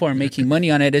 So people are making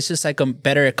money on it. It's just like a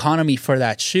better economy for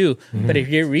that shoe. But if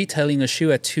you're retailing a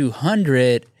shoe at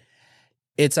 200,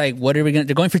 it's like, what are we going to,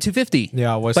 they're going for 250.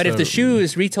 Yeah, what's but if the- the shoe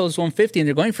is retails 150 and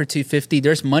they're going for 250,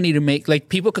 there's money to make. Like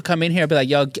people could come in here and be like,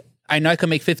 yo, I know I can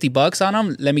make $50 on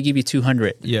them. Let me give you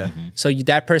 200. Yeah. So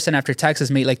that person after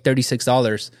taxes made like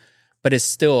 $36, but it's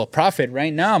still a profit.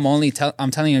 Right now,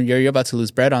 I'm telling you, you're about to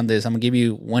lose bread on this. I'm gonna give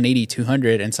you 180,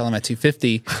 200 and sell them at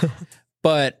 250.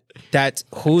 But that's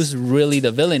who's really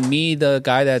the villain? Me, the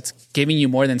guy that's giving you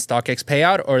more than StockX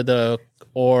payout,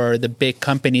 or the big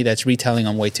company that's retailing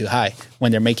them way too high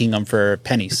when they're making them for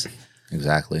pennies.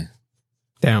 Exactly.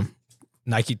 Damn.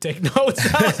 Nike take notes.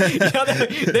 Yeah,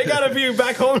 they gotta be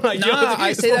back home. Like, yo, Nah,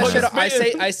 I say that shit.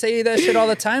 spitting. I say that shit all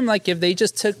the time. Like if they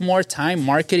just took more time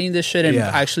marketing this shit and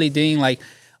Yeah. actually doing like,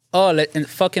 and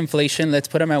fuck inflation, let's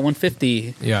put them at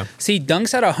 150. Yeah. See,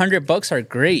 dunks at $100 are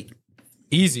great.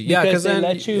 Easy. Yeah, because they then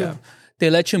let you. yeah. They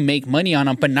let you make money on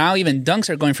them, but now even dunks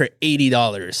are going for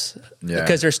 $80 Yeah.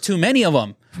 because there's too many of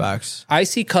them. Facts. I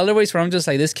see colorways where I'm just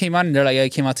like, this came out, and they're like, yeah, it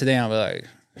came out today. And I'm like,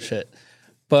 shit.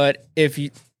 But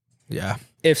Yeah.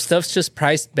 if stuff's just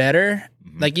priced better,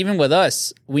 like even with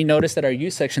us, we noticed that our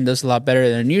used section does a lot better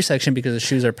than the new section because the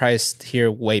shoes are priced here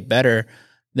way better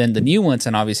than the new ones,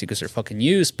 and obviously because they're fucking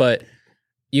used. But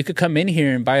you could come in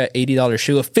here and buy an $80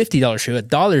 shoe, a $50 shoe, a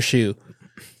 $1 shoe.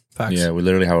 Facts. Yeah, we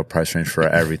literally have a price range for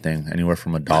everything, anywhere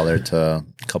from $1 to a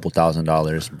couple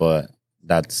 $1,000s. But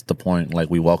that's the point. Like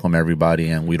we welcome everybody,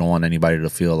 and we don't want anybody to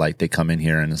feel like they come in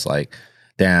here and it's like,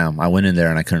 damn, I went in there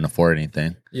and I couldn't afford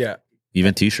anything. Yeah.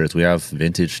 Even t-shirts, we have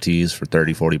vintage tees for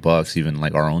 $30-$40. Even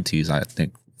like our own tees, I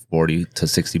think $40 to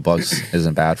 $60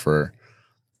 isn't bad for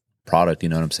product. You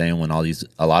know what I'm saying? When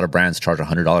a lot of brands charge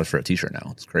 $100 for a t-shirt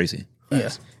now, it's crazy.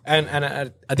 Yes. And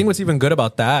I think what's even good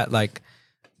about that, like,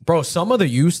 bro, some of the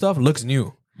used stuff looks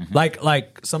new.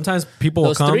 Like sometimes people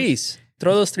Those will come. threes.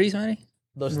 Throw those threes, Manny.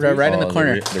 Those Right in the Oh,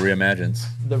 corner. the reimagines.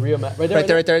 The real right there, Right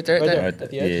there, right there, right there. Right At the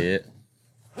there. edge. Yeah.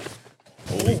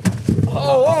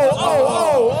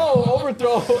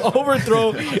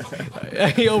 Overthrow.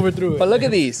 He overthrew But it. look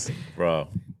at these. Bro,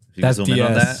 if you That's zoom in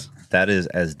on DS. that is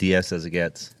as DS as it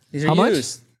gets. These are How much?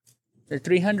 used. They're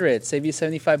 $300. Save you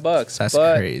 $75. That's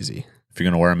but crazy. If you're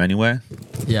gonna wear them anyway,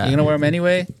 Yeah. You're gonna wear them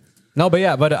anyway. No, but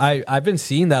yeah, but I've been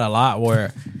seeing that a lot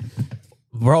where,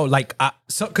 bro, like,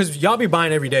 because y'all be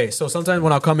buying every day. So sometimes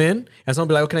when I'll come in and someone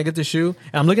be like, oh, can I get this shoe?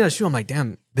 And I'm looking at the shoe, I'm like,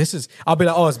 damn, I'll be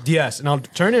like, oh, it's DS. And I'll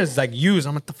turn it, it's like used.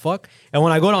 I'm like, the fuck? And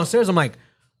when I go downstairs, I'm like,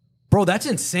 bro, that's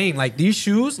insane. Like these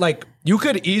shoes, like you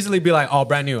could easily be like, oh,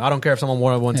 brand new. I don't care if someone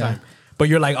wore it one time. But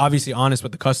you're like obviously honest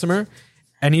with the customer.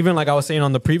 And even like I was saying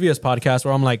on the previous podcast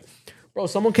where I'm like, bro,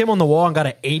 someone came on the wall and got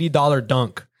an $80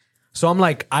 dunk. So I'm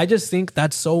like, I just think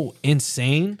that's so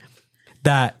insane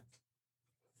that,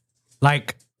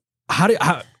 like, how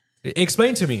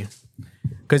explain to me,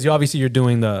 because you're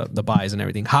doing the buys and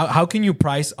everything. How can you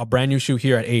price a brand new shoe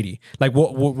here at 80? Like,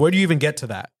 where do you even get to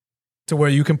that, to where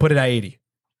you can put it at 80?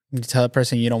 You tell a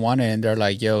person you don't want it, and they're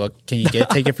like, "Yo, can you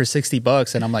take it for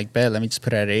 $60?" And I'm like, "Bet, let me just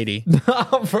put it at 80."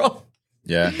 Bro,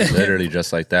 yeah, literally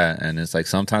just like that. And it's like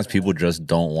sometimes people just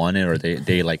don't want it, or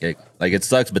they like it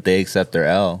sucks, but they accept their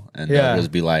L, and Yeah. they'll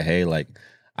just be like, hey, like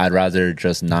I'd rather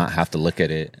just not have to look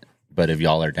at it. But if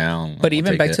y'all are down, But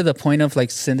even back to the point of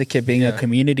like Syndicate being a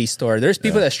community store, there's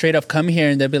people that straight up come here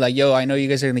and they'll be like, "Yo, I know you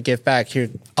guys are gonna give back. Here,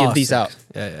 give these out."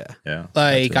 Yeah.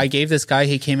 Like I gave this guy,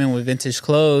 he came in with vintage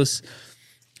clothes,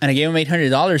 and I gave him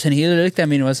 $800, and he looked at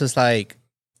me and was just like,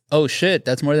 "Oh shit,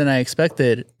 that's more than I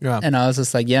expected." Yeah. And I was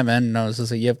just like, "Yeah, man." And I was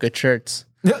just like, "You have good shirts."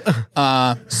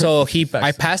 So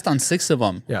I passed on 6 of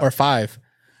them Yeah. or 5,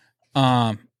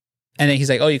 and then he's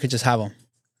like, "Oh, you could just have them,"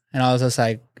 and I was just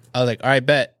like, "All right,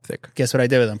 bet." Thick. Guess what I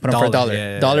did with them? Put them for Dollar, $1.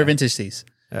 yeah, $1 vintage tees.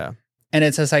 Yeah. And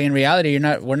it's just like in reality,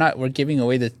 we're giving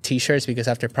away the t-shirts because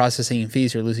after processing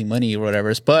fees, you're losing money or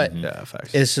whatever. But Yeah,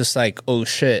 facts. it's just like, oh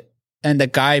shit. And the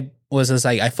guy was just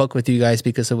like, I fuck with you guys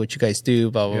because of what you guys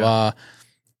do, blah, blah, blah.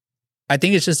 I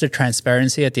think it's just the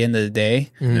transparency at the end of the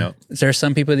day. Yeah. There's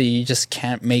some people that you just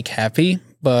can't make happy,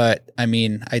 but I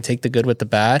mean, I take the good with the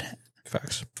bad.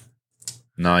 Facts.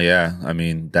 No, yeah. I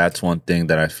mean, that's one thing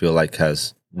that I feel like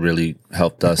has really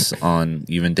helped us on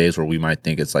even days where we might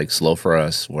think it's like slow for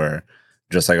us, where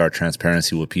just like our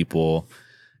transparency with people,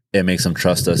 it makes them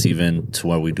trust us even to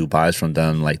where we do buys from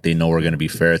them. Like they know we're going to be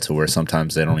fair, to where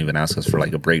sometimes they don't even ask us for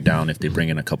like a breakdown if they bring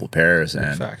in a couple pairs.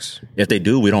 And Facts. if they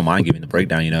do, we don't mind giving the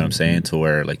breakdown. You know what I'm saying? To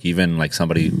where like even like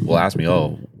somebody will ask me,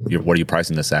 "Oh, what are you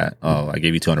pricing this at?" "Oh, I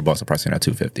gave you $200. I'm pricing it at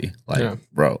 $250." Like,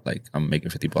 bro, like I'm making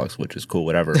 $50, which is cool,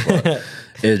 whatever. But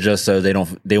it's just so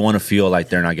they want to feel like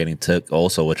they're not getting took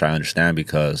also, which I understand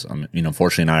because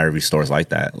unfortunately not every store is like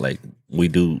that. Like we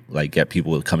do like get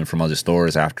people coming from other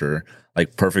stores after.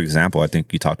 Like perfect example, I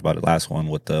think you talked about it last one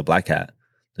with the Black Hat.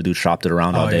 The dude shopped it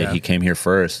around all day. Yeah. He came here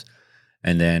first,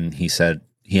 and then he said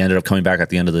he ended up coming back at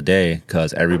the end of the day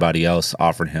because everybody else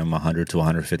offered him $100 to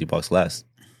 $150 less.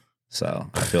 So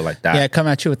I feel like that. Yeah, come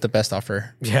at you with the best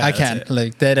offer. Yeah, I can.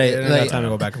 Like that. Like time to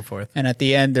go back and forth. And at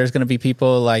the end, there's gonna be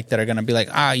people like that are gonna be like,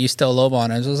 you still low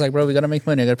on it. It's just like, bro, we gotta make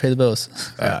money. I gotta pay the bills.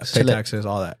 Pay taxes,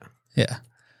 all that. Yeah.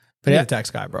 But yeah, a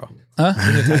tax guy, bro. Huh? We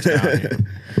need a tax guy out here.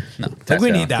 No, like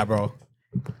we need that, bro.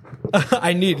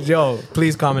 I need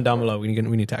please comment down below. We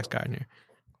need tax guy in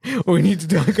here. We need to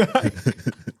do a guy.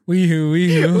 Wee-hoo.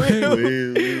 All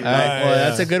right, well,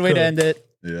 that's a good way to end it.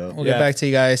 Yeah. We'll get back to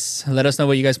you guys. Let us know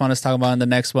what you guys want us to talk about in the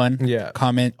next one. Yeah.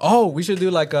 Comment. Oh, we should do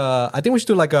like I think we should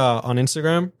do like on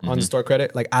Instagram on the store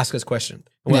credit, like ask us questions.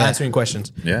 We're answering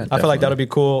questions. Yeah. I feel like that'll be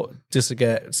cool just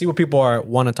to see what people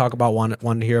want to talk about, want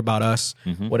to hear about us,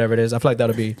 whatever it is. I feel like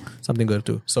that'll be something good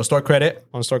too. So store credit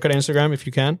on store credit Instagram if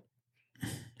you can.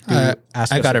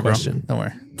 Ask us a question. Don't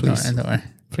worry. Please. Don't worry.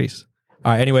 Please.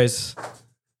 All right. Anyways,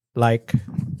 like,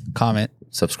 comment,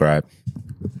 subscribe,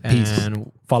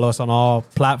 and follow us on all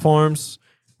platforms.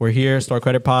 We're here, Store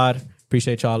Credit Pod.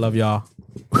 Appreciate y'all. Love y'all.